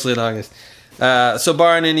real closely in August. So,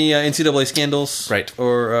 barring any NCAA scandals right.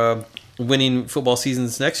 or winning football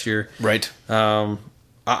seasons next year... Right. As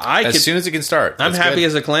soon as it can start. I'm happy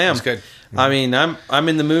as a clam. That's good. Mm-hmm. I mean, I'm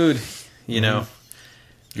in the mood, know.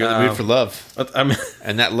 You're in the mood for love.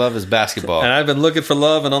 And that love is basketball. And I've been looking for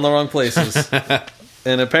love in all the wrong places.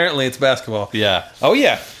 And apparently it's basketball. Yeah. Oh,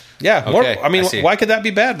 yeah. Yeah. Okay, why could that be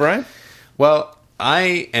bad, Brian? Well,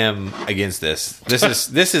 I am against this.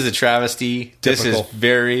 This is a travesty. This is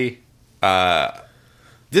very...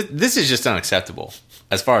 this is just unacceptable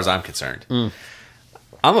as far as I'm concerned.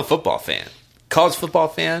 I'm a football fan. College football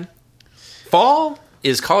fan. Fall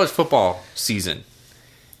is college football season.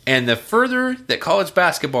 And the further that college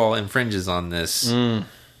basketball infringes on this,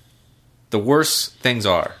 the worse things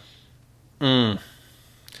are.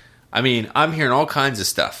 I mean, I'm hearing all kinds of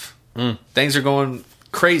stuff. Things are going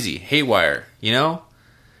crazy, haywire,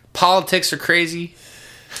 Politics are crazy.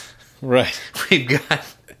 Right. We've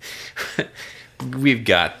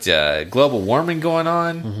got global warming going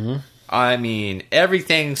on. Mm-hmm. I mean,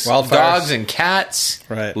 everything's wildfires. Dogs and cats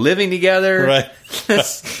living together. Right.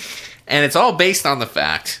 And it's all based on the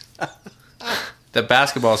fact that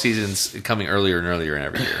basketball season's coming earlier and earlier in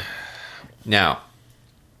every year. Now,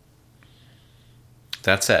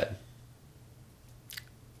 that said,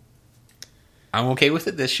 I'm okay with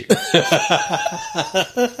it this year.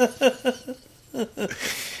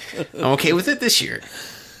 I'm okay with it this year.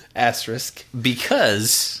 Asterisk.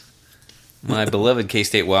 Because my beloved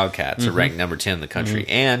K-State Wildcats are ranked number 10 in the country.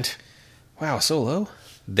 And... wow, so low?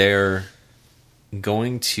 They're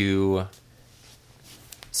going to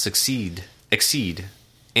exceed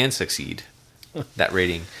that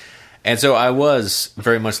rating. And so I was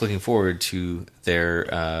very much looking forward to their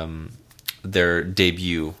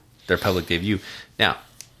debut, their public debut. Now,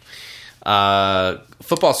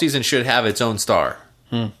 football season should have its own star.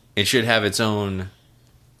 It should have its own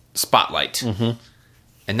spotlight.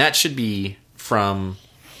 And that should be from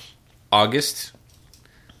August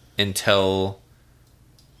until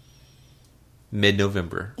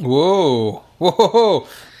mid-November. Whoa.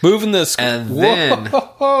 Moving this. And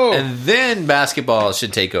then basketball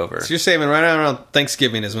should take over. So you're saying right around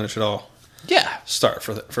Thanksgiving is when it should all start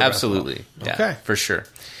for absolutely. Basketball. Yeah, for sure.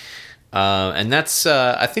 And that's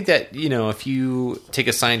I think that, if you take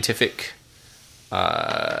a scientific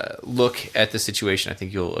look at the situation, I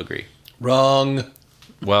think you'll agree. Wrong.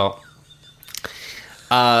 Well,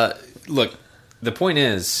 look, the point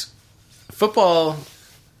is, football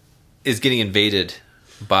is getting invaded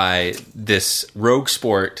by this rogue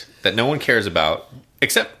sport that no one cares about,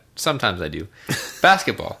 except sometimes I do.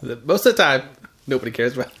 Basketball. Most of the time, nobody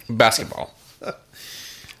cares about basketball.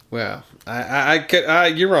 Well,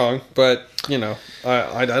 you're wrong, but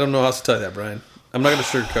I don't know how else to tell you that, Brian. I'm not going to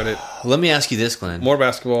sugarcoat it. Let me ask you this, Glenn. More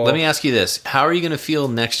basketball. Let me ask you this. How are you going to feel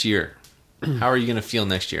next year? How are you going to feel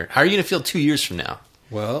next year? How are you going to feel 2 years from now?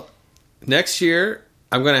 Well, next year,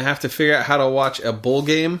 I'm going to have to figure out how to watch a bowl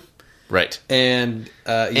game. Right. And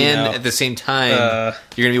at the same time,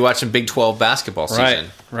 you're going to be watching Big 12 basketball season.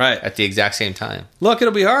 Right. At the exact same time. Look,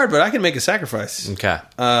 it'll be hard, but I can make a sacrifice. Okay.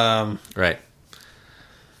 Right.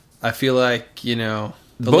 I feel like, the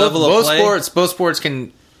level of play. Both sports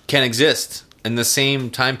can exist in the same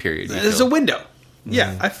time period. There's a window. Mm-hmm.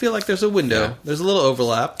 Yeah, I feel like there's a window. Yeah. There's a little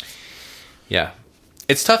overlap. Yeah.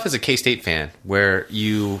 It's tough as a K-State fan where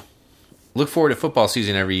you look forward to football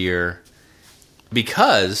season every year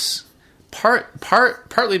because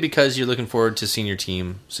partly because you're looking forward to seeing your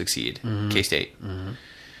team succeed, K-State. Mm-hmm.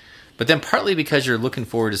 But then partly because you're looking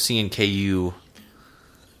forward to seeing KU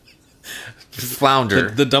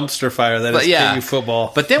flounder. The dumpster fire that is KU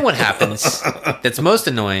football. But then what happens that's most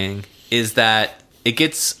annoying is that it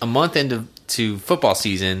gets a month into football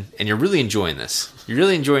season and you're really enjoying this. You're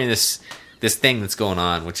really enjoying this thing that's going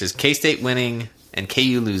on, which is K-State winning and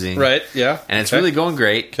KU losing. Right, yeah. And it's really going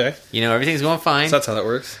great. Okay. Everything's going fine. So that's how that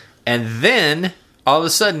works. And then, all of a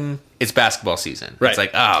sudden, it's basketball season. Right. It's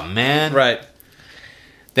like, oh, man. Right.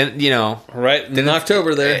 Then, Right, in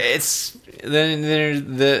October there. Then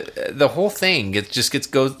the whole thing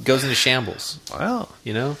goes into shambles. Wow.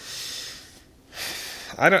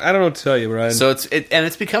 I don't know what to tell you, Brian. So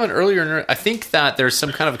it's becoming earlier. I think that there's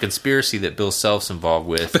some kind of a conspiracy that Bill Self's involved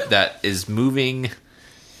with that is moving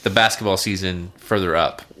the basketball season further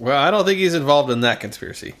up. Well, I don't think he's involved in that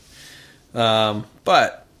conspiracy.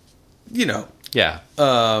 But, Yeah.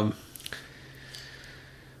 Yeah.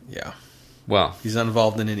 Well. He's not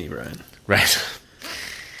involved in any, Brian. Right.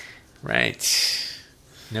 Right.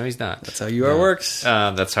 No, he's not. That's how UR works.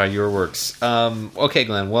 That's how UR works. Okay,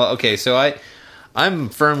 Glenn. Well, okay, so I'm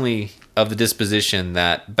firmly of the disposition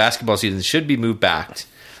that basketball season should be moved back.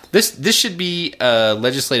 This should be a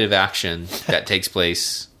legislative action that takes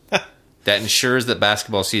place that ensures that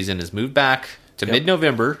basketball season is moved back to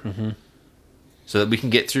mid-November so that we can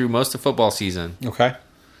get through most of football season. Okay.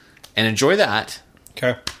 And enjoy that.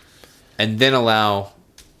 Okay. And then allow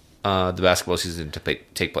the basketball season to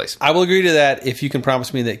take place. I will agree to that if you can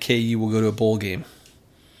promise me that KU will go to a bowl game.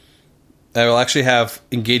 I will actually have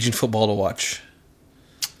engaging football to watch.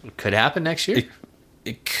 It could happen next year.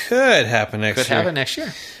 It could happen next year. Could happen next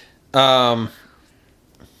year.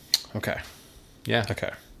 Okay. Yeah.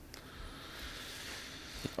 Okay.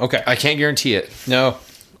 I can't guarantee it. No.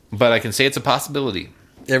 But I can say it's a possibility.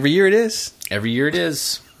 Every year it is. Every year it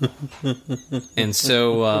is. And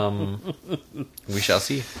so we shall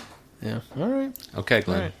see. Yeah. All right. Okay,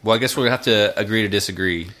 Glenn. Right. Well, I guess we'll have to agree to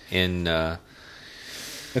disagree in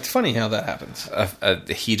it's funny how that happens.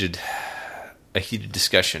 A heated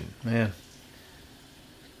discussion. Man.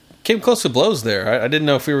 Came close to blows there. I didn't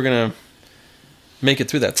know if we were going to make it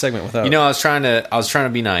through that segment without. I was trying to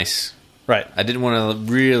be nice. Right. I didn't want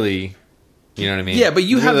to really, you know what I mean? Yeah, but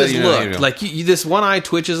you have this look. You know. Like, this one eye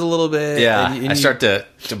twitches a little bit. Yeah, and I start to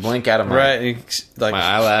blink out of my... Right. Like, my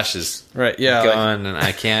eyelashes gone, and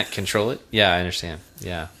I can't control it. Yeah, I understand.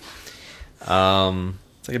 Yeah.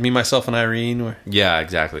 It's like me, myself, and Irene. Or... Yeah,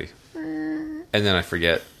 exactly. And then I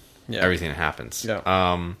forget everything that happens.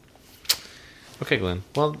 Yeah. Okay, Glenn.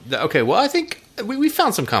 Well, I think we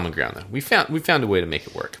found some common ground, though. We found a way to make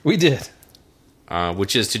it work. We did.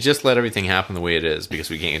 Which is to just let everything happen the way it is, because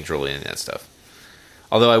we can't control any of that stuff.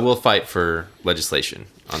 Although I will fight for legislation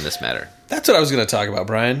on this matter. That's what I was going to talk about,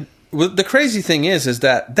 Brian. The crazy thing is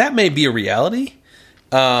that may be a reality.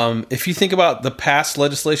 If you think about the past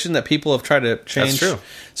legislation that people have tried to change. That's true.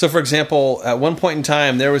 So, for example, at one point in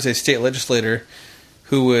time, there was a state legislator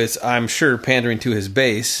who was, I'm sure, pandering to his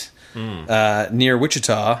base near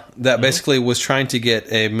Wichita that basically was trying to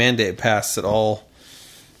get a mandate passed that all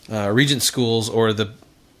regent schools or the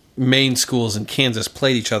main schools in Kansas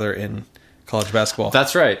played each other in college basketball.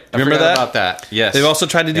 That's right. Remember that? About that? Yes. They've also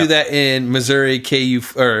tried to do that in Missouri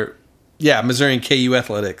Missouri and KU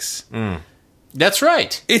athletics. That's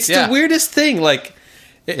right. It's the weirdest thing. Like,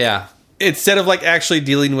 instead of like actually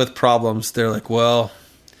dealing with problems, they're like, well,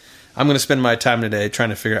 I'm going to spend my time today trying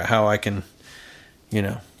to figure out how I can,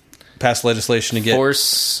 pass legislation to get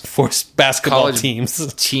force basketball teams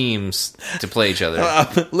to play each other.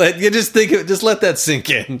 Just let that sink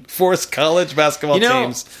in. Force college basketball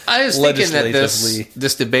teams. I was thinking that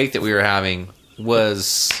this debate that we were having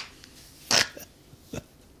was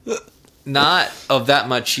not of that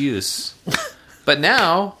much use, but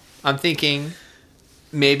now I'm thinking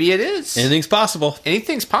maybe it is. Anything's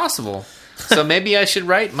possible. So maybe I should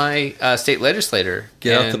write my state legislator.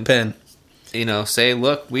 Get out the pen. say,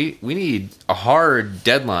 look, we need a hard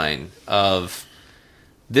deadline of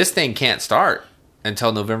this thing can't start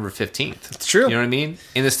until November 15th. It's true. You know what I mean?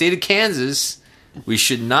 In the state of Kansas, we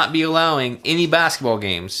should not be allowing any basketball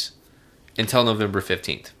games until November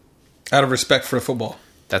 15th. Out of respect for football.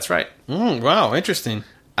 That's right. Wow, interesting.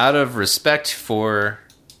 Out of respect for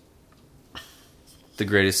the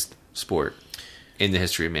greatest sport in the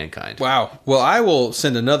history of mankind. Wow. Well, I will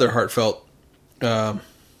send another heartfelt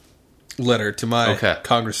letter to my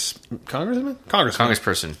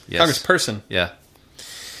congressperson. Yes. Congressperson. Yeah.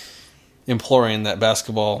 Imploring that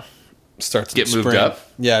basketball starts get in moved spring. up.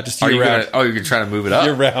 Yeah, just year round. You're going to try to move it up?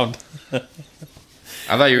 Year round. I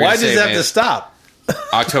thought you were Why going to say, does that have to stop?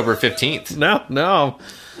 October 15th. No.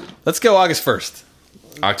 Let's go August 1st.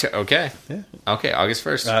 Okay. Yeah. Okay, August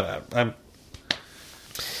 1st.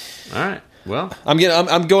 All right. Well, I'm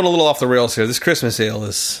going a little off the rails here. This Christmas ale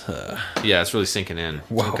is it's really sinking in.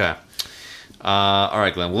 Wow. Okay. All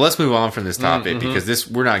right, Glenn. Well, let's move on from this topic because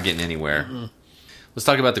we're not getting anywhere. Let's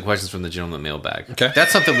talk about the questions from the Gentlemint mailbag. Okay.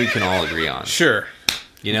 That's something we can all agree on. Sure.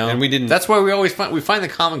 And we didn't. That's why we always find the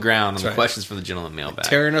common ground on the right. questions from the Gentlemint mailbag.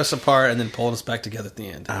 Tearing us apart and then pulling us back together at the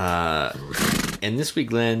end. And this week,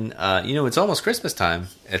 Glenn, it's almost Christmas time.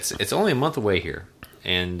 It's only a month away here,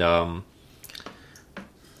 and I'm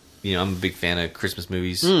a big fan of Christmas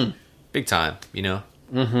movies, big time.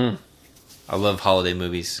 I love holiday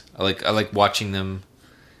movies. I like watching them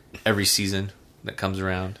every season that comes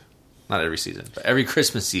around. Not every season, but every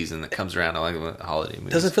Christmas season that comes around. I like the holiday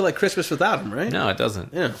movies. Doesn't feel like Christmas without them, right? No, it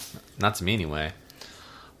doesn't. Yeah, not to me anyway.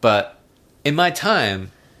 But in my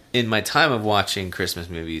time of watching Christmas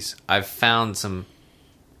movies, I've found some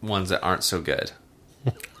ones that aren't so good.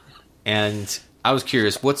 And I was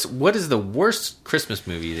curious, what is the worst Christmas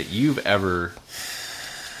movie that you've ever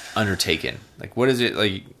undertaken? Like, what is it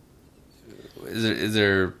like? Is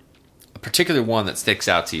there a particular one that sticks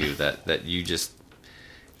out to you that you just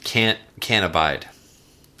can't abide?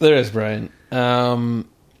 There is, Brian.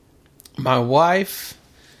 My wife,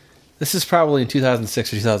 this is probably in 2006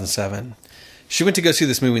 or 2007. She went to go see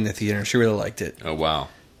this movie in the theater, and she really liked it. Oh, wow.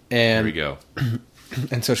 And here we go.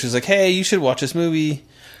 And so she's like, hey, you should watch this movie.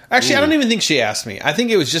 Actually, I don't even think she asked me. I think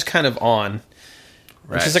it was just kind of on.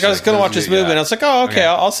 Right. She's like, I was going to watch this movie, and I was like, oh, okay,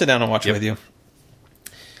 I'll sit down and watch it with you.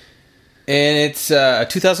 And it's a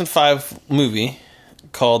 2005 movie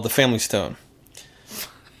called The Family Stone.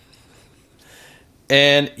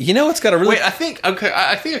 And it's got a really... Wait, I think I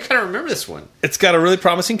kind of remember this one. It's got a really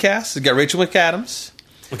promising cast. It's got Rachel McAdams.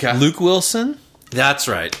 Okay. Luke Wilson. That's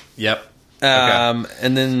right. Yep. And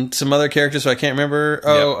then some other characters who I can't remember.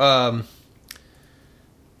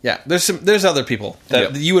 There's other people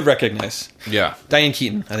that you would recognize. Yeah. Diane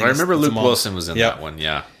Keaton. I remember Luke Wilson was in that one.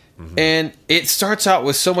 Yeah. Mm-hmm. And it starts out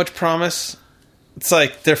with so much promise. It's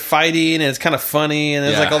like they're fighting, and it's kind of funny, and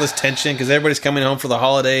there's like all this tension because everybody's coming home for the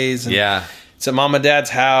holidays. And it's at Mom and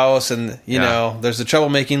Dad's house, and there's the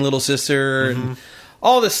troublemaking little sister, and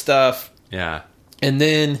all this stuff. Yeah. And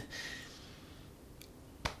then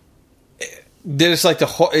there's like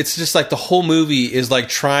it's just like the whole movie is like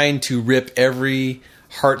trying to rip every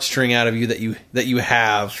heartstring out of you that you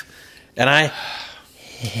have. And I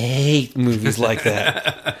hate movies like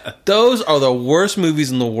that. Those are the worst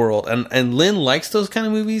movies in the world. And Lynn likes those kind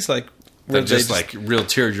of movies, like they're just like real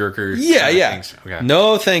tearjerker. Yeah. Things. Okay.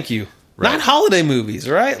 No, thank you. Right. Not holiday movies,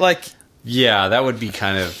 right? Like, yeah, that would be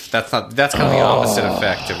kind of that's kind of the opposite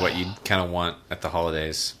effect of what you kind of want at the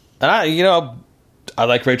holidays. I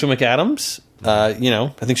like Rachel McAdams. I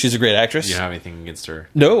think she's a great actress. You don't have anything against her?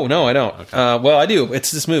 No, I don't. Okay. Well, I do.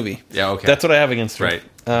 It's this movie. Yeah, okay. That's what I have against her.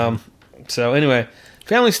 Right. So anyway,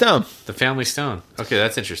 Family Stone. The Family Stone. Okay,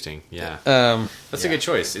 that's interesting. Yeah. That's a good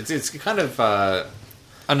choice. It's kind of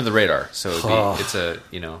under the radar, so it's a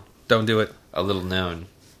don't do it. A little known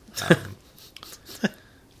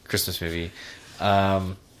Christmas movie.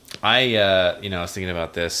 I was thinking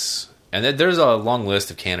about this, and there's a long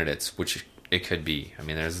list of candidates, which it could be. I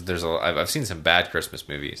mean, I've seen some bad Christmas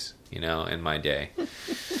movies, in my day.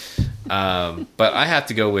 But I have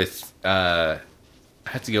to go with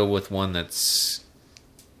one that's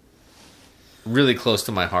really close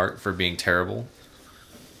to my heart for being terrible.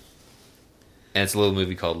 And it's a little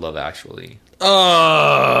movie called Love Actually.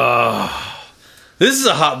 Oh, this is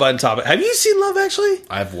a hot button topic. Have you seen Love Actually?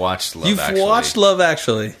 I've watched Love Actually. You've watched Love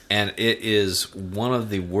Actually. And it is one of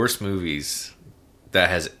the worst movies that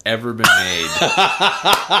has ever been made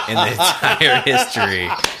in the entire history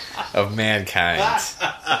of mankind.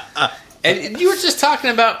 And you were just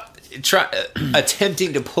talking about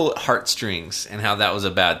attempting to pull at heartstrings and how that was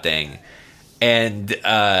a bad thing. And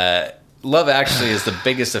Love Actually is the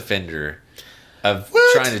biggest offender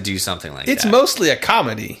trying to do something like that. It's mostly a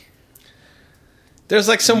comedy. There's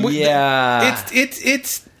like some... Yeah.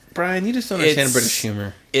 It's Brian, you just don't understand British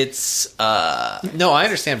humor. It's... no, I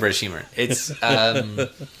understand British humor. It's...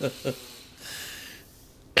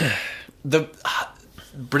 the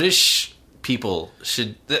British people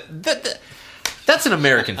should... That's an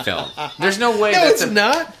American film. There's no way it's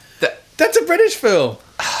not. That's a British film.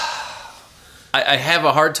 I have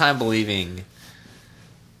a hard time believing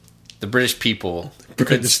the British people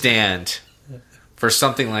could stand for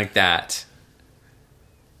something like that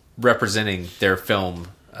representing their film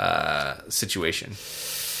situation.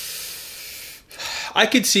 I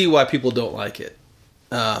could see why people don't like it.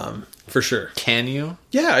 For sure. Can you?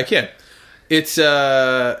 Yeah, I can. It's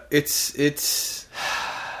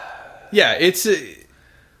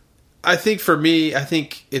I think for me, I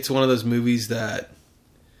think it's one of those movies that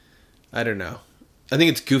I don't know. I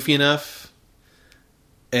think it's goofy enough,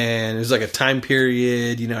 and there's like a time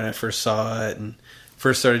period, when I first saw it and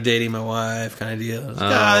first started dating my wife, kind of deal.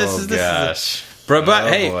 I was like, gosh. But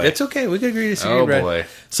hey, it's okay. We could agree to disagree, Brad. Boy.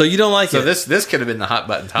 So you don't like it. So this could have been the hot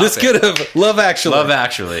button topic. This could have Love Actually. Love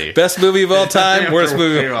Actually. Best movie of all time, worst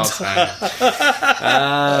movie of all time.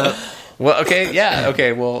 Well, okay, yeah,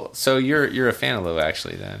 okay. Well, so you're a fan of Love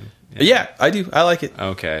Actually then? Yeah, I do. I like it.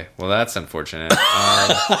 Okay, well that's unfortunate.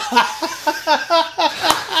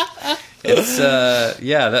 It's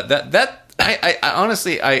I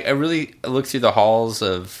honestly I really looked through the halls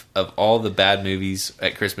of all the bad movies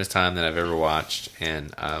at Christmas time that I've ever watched,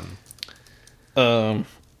 and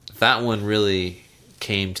that one really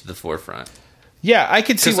came to the forefront. Yeah, I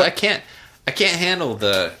could see. I can't handle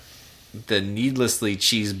the needlessly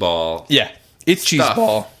cheeseball. Yeah, it's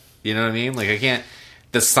cheeseball. You know what I mean? Like I can't.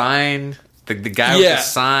 The sign, the guy with the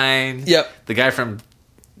sign. Yep. The guy from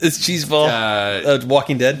it's cheeseball.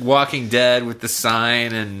 Walking Dead. Walking Dead with the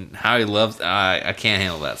sign and how he loves. I can't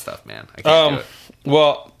handle that stuff, man. I can't do it.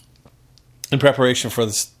 Well, in preparation for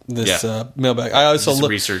this mailbag, I also looked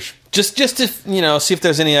research just to see if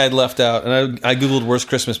there's any I'd left out, and I googled worst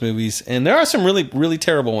Christmas movies, and there are some really really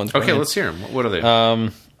terrible ones. Okay, let's hear them. What are they?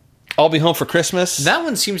 I'll Be Home for Christmas. That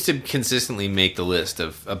one seems to consistently make the list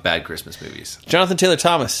of bad Christmas movies. Jonathan Taylor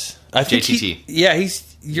Thomas. I think JTT.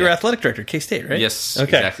 He's your athletic director, K-State, right? Yes,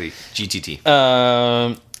 exactly. GTT.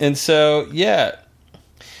 And so,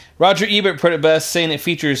 Roger Ebert put it best, saying it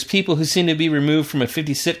features people who seem to be removed from a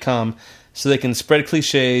 50s sitcom so they can spread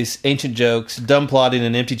cliches, ancient jokes, dumb plotting,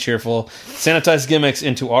 and empty cheerful, sanitized gimmicks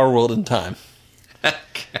into our world and time.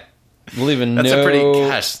 We'll even That's a pretty...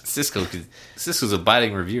 Gosh, Cisco's a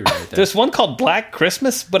biting review right there. There's one called Black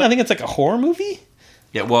Christmas, but I think it's like a horror movie.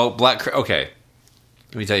 Yeah, well, okay.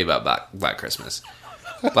 Let me tell you about Black Christmas.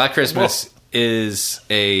 Black Christmas is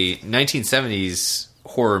a 1970s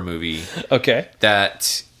horror movie. Okay.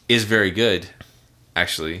 That is very good,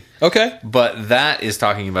 actually. Okay. But that is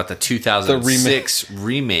talking about the 2006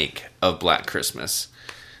 remake of Black Christmas,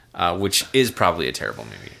 which is probably a terrible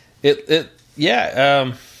movie. It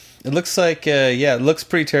looks like it looks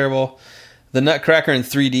pretty terrible. The Nutcracker in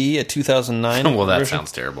 3D, a 2009 well, that version.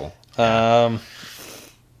 sounds terrible. The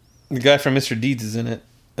guy from Mr. Deeds is in it.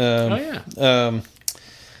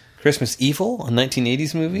 Christmas Evil, a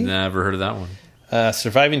 1980s movie. Never heard of that one.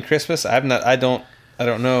 Surviving Christmas. I don't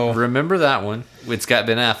know. Remember that one? It's got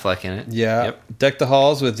Ben Affleck in it. Yeah. Yep. Deck the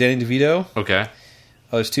Halls with Danny DeVito. Okay.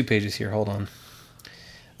 Oh, there's 2 pages here. Hold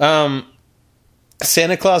on.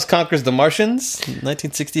 Santa Claus Conquers the Martians,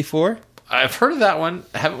 1964. I've heard of that one.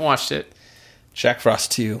 I haven't watched it. Jack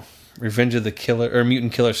Frost 2, Revenge of the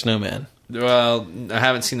Mutant Killer Snowman. Well, I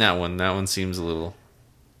haven't seen that one. That one seems a little...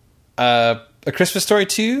 A Christmas Story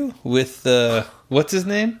 2 with, what's his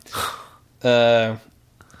name? Wow.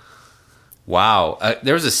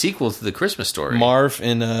 There was a sequel to The Christmas Story. Marv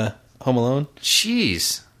in Home Alone.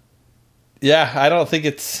 Jeez. Yeah, I don't think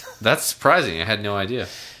it's... That's surprising. I had no idea.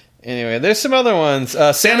 Anyway, there's some other ones.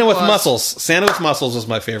 Santa with Muscles. Santa with Muscles was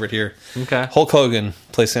my favorite here. Okay. Hulk Hogan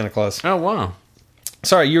plays Santa Claus. Oh, wow.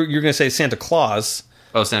 Sorry, you're going to say Santa Claus.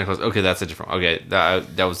 Oh, Santa Claus. Okay, that's a different... Okay,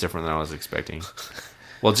 that was different than I was expecting.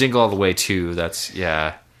 Well, Jingle All the Way 2, that's...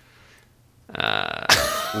 Yeah.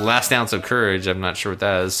 Last Ounce of Courage, I'm not sure what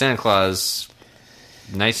that is. Santa Claus,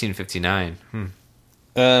 1959.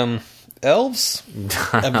 Elves?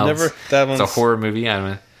 I've never... That one's... It's a horror movie. I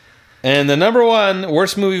don't know. And the number one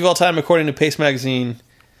worst movie of all time, according to Pace Magazine,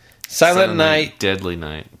 Silent Night, Deadly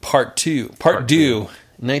Night, Part 2,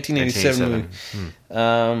 1987 movie.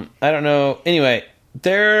 I don't know. Anyway,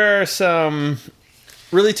 there are some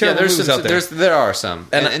really terrible movies out there. There are some,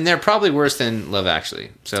 and they're probably worse than Love Actually.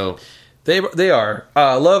 So they are.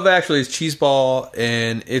 Love Actually is cheeseball,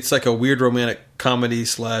 and it's like a weird romantic comedy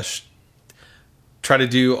 / try to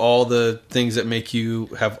do all the things that make you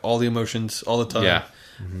have all the emotions all the time. Yeah.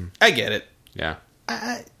 I get it. Yeah.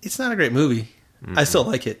 It's not a great movie. I still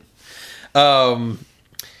like it. My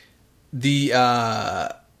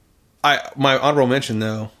honorable mention,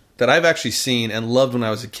 though, that I've actually seen and loved when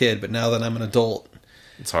I was a kid, but now that I'm an adult,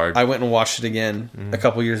 it's hard. I went and watched it again a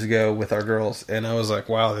couple years ago with our girls, and I was like,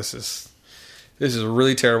 "Wow, this is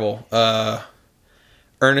really terrible."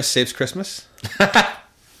 Ernest Saves Christmas.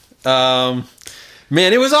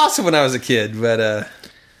 Man, it was awesome when I was a kid, but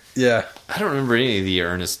yeah, I don't remember any of the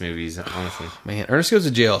Ernest movies, honestly. Man, Ernest Goes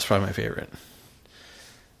to Jail is probably my favorite.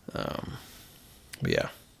 But yeah,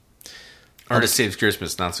 Ernest Saves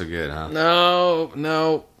Christmas, not so good, huh? No.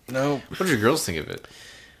 What did your girls think of it?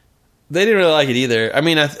 They didn't really like it either. I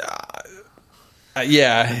mean, yeah,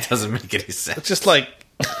 It doesn't make any sense. it's just like,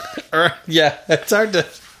 yeah, it's hard to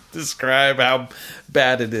describe how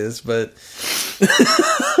bad it is, but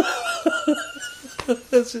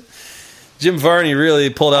Jim Varney really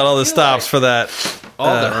pulled out all the stops for that.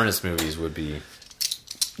 All the Ernest movies would be.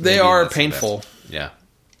 They are painful. Yeah.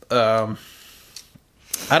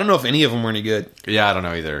 I don't know if any of them were any good. Yeah, I don't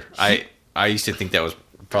know either. I used to think that was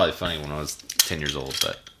probably funny when I was 10 years old,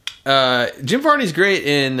 but Jim Varney's great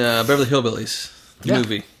in Beverly Hillbillies, the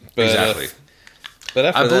movie. But, exactly. But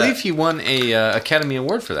after I believe he won a Academy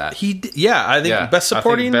Award for that. I think best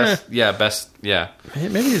supporting. best.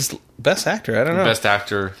 Maybe his best actor. I don't know. Best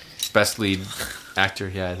actor, best lead actor.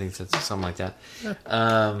 Yeah, I think that's something like that.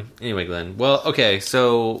 Anyway, Glenn. Well, okay.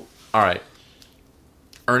 So, all right.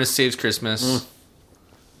 Ernest Saves Christmas.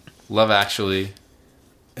 Love Actually.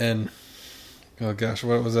 And oh gosh,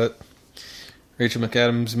 what was that? Rachel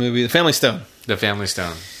McAdams movie, The Family Stone. The Family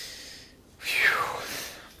Stone.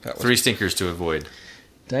 That was 3 stinkers to avoid.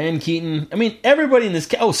 Diane Keaton. I mean, everybody in this.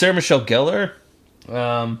 Sarah Michelle Gellar.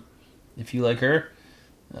 If you like her.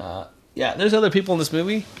 Yeah, there's other people in this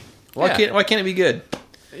movie. Why can't it be good?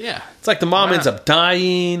 Yeah, It's like the mom ends up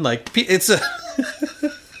dying. Like it's a.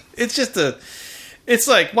 It's just a. It's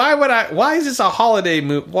like why is this a holiday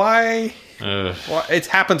movie? Why it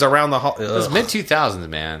happens around the holiday? it was mid 2000s,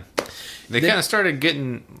 man. They kind of started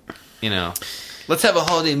getting, let's have a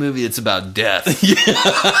holiday movie that's about death.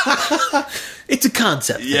 It's a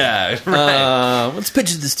concept. Yeah, right. Let's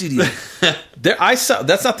pitch it to the studio.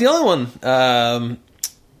 That's not the only one.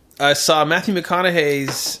 I saw Matthew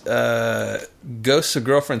McConaughey's Ghosts of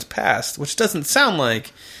Girlfriends Past, which doesn't sound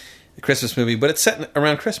like a Christmas movie, but it's set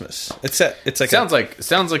around Christmas. It's like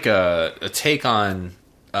sounds like a take on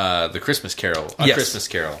the Christmas Carol. Christmas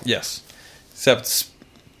Carol. Yes, except it's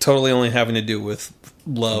totally only having to do with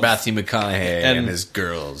love. Matthew McConaughey and his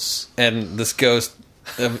girls, and this ghost,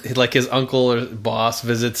 like his uncle or boss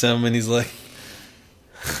visits him, and he's like,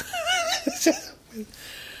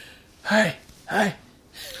 "Hi."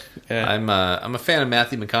 Yeah. I'm a fan of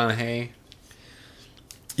Matthew McConaughey.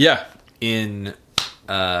 Yeah, in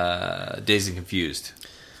Dazed and Confused,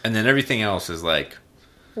 and then everything else is like,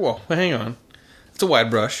 whoa, hang on, it's a wide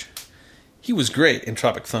brush. He was great in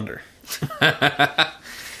Tropic Thunder.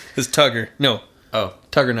 His Tugger,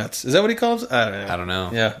 Tugger Nuts. Is that what he calls? I don't know.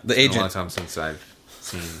 Yeah, the agent. It's been a long time since I've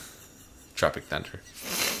seen Tropic Thunder.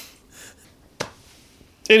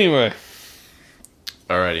 Anyway,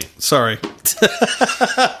 alrighty. Sorry.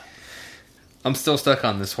 I'm still stuck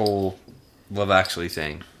on this whole Love Actually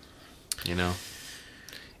thing.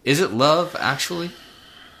 Is it love, actually?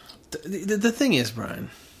 The thing is,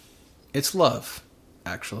 Brian, it's love,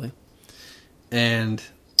 actually. And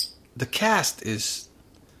the cast is...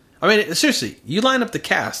 I mean, seriously, you line up the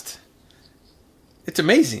cast. It's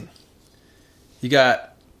amazing. You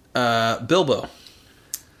got Bilbo,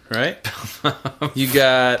 right? You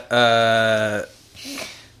got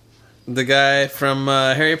the guy from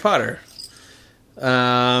Harry Potter.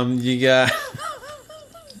 You got...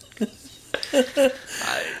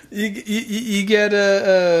 you get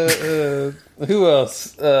who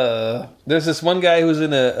else? There's this one guy who's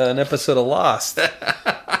in an episode of Lost.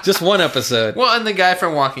 Just one episode. Well, and the guy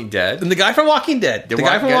from Walking Dead. The guy from Walking Dead.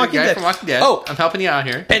 Oh, I'm helping you out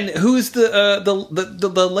here. And who's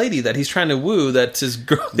the lady that he's trying to woo? That's his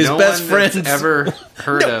girl, his best friend. Ever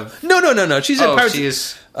heard of? No. She's in Pirates. She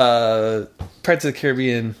is Pirates of the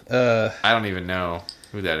Caribbean. I don't even know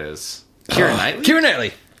who that is. Keira Knightley. Keira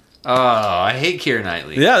Knightley. Oh, I hate Keira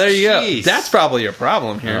Knightley. Yeah, there you go. That's probably your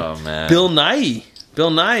problem here. Oh man, Bill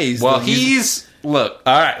Nighy's. Well, look.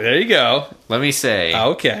 All right, there you go. Let me say.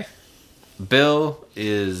 Okay. Bill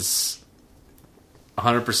is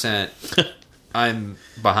 100%. I'm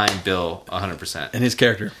behind Bill 100%. And his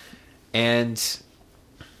character. And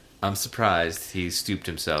I'm surprised he stooped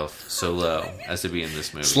himself so low as to be in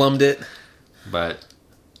this movie. Slummed it. But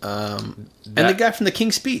And the guy from The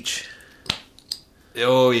King's Speech.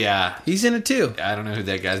 Oh, yeah. He's in it, too. I don't know who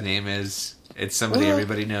that guy's name is. It's somebody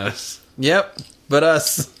everybody knows. Yep, but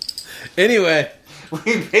us. Anyway.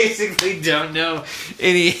 We basically don't know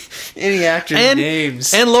any actors'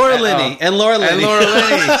 names. And Laura Linney. And Laura Linney.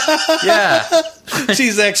 Yeah.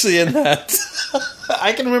 She's actually in that.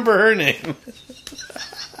 I can remember her name.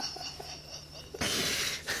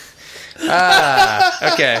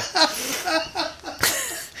 Okay.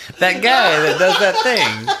 That guy that does that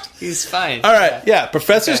thing. He's fine. All right, yeah.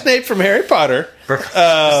 Professor Snape from Harry Potter.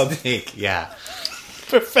 Snake, yeah.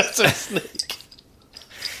 Professor Snake.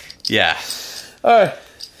 Yeah. All right.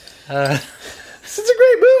 This is a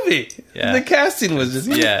great movie. Yeah. The casting was just...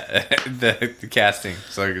 Yeah, the casting.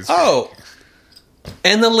 So it was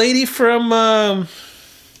and the lady from...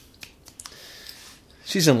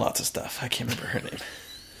 she's in lots of stuff. I can't remember her name.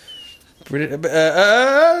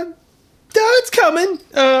 It's coming.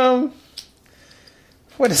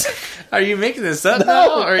 What is it? Are you making this up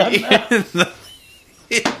now? Or are you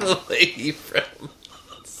the lady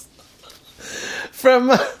from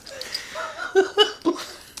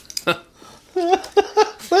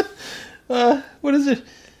what is it?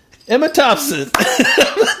 Emma Thompson.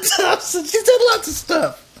 Emma Thompson. She's done lots of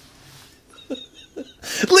stuff.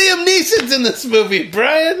 Liam Neeson's in this movie,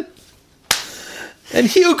 Brian. And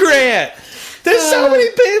Hugh Grant. There's so many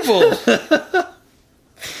people.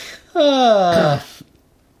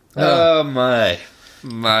 Oh my.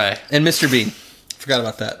 And Mr. Bean. Forgot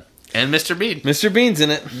about that. And Mr. Bean. Mr. Bean's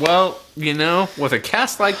in it. Well, with a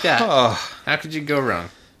cast like that, how could you go wrong?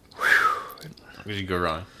 How could you go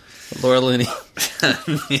wrong? Laura Linney.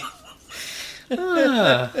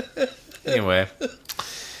 Anyway.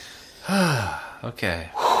 Okay.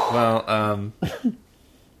 Well,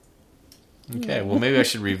 okay, well, maybe I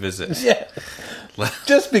should revisit. Yeah.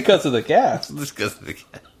 Just because of the cast. Just because of the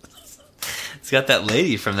cast. It's got that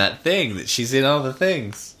lady from that thing that she's in all the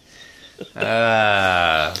things.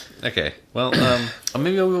 Okay. Well,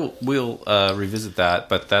 maybe we'll revisit that,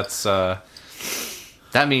 but that's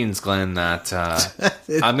that means, Glenn, that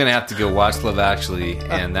I'm gonna have to go watch Love Actually,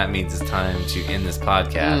 and that means it's time to end this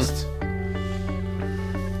podcast.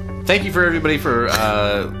 Thank you for everybody for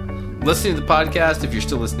listening to the podcast. If you're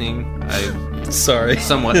still listening, I'm sorry.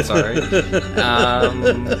 Somewhat sorry.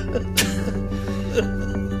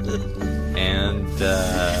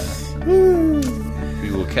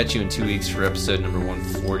 We will catch you in 2 weeks for episode number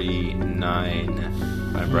 149.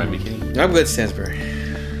 I'm Brian McKinney. I'm Glenn Stansbury.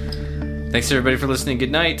 Thanks everybody for listening.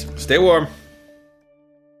 Good night. Stay warm.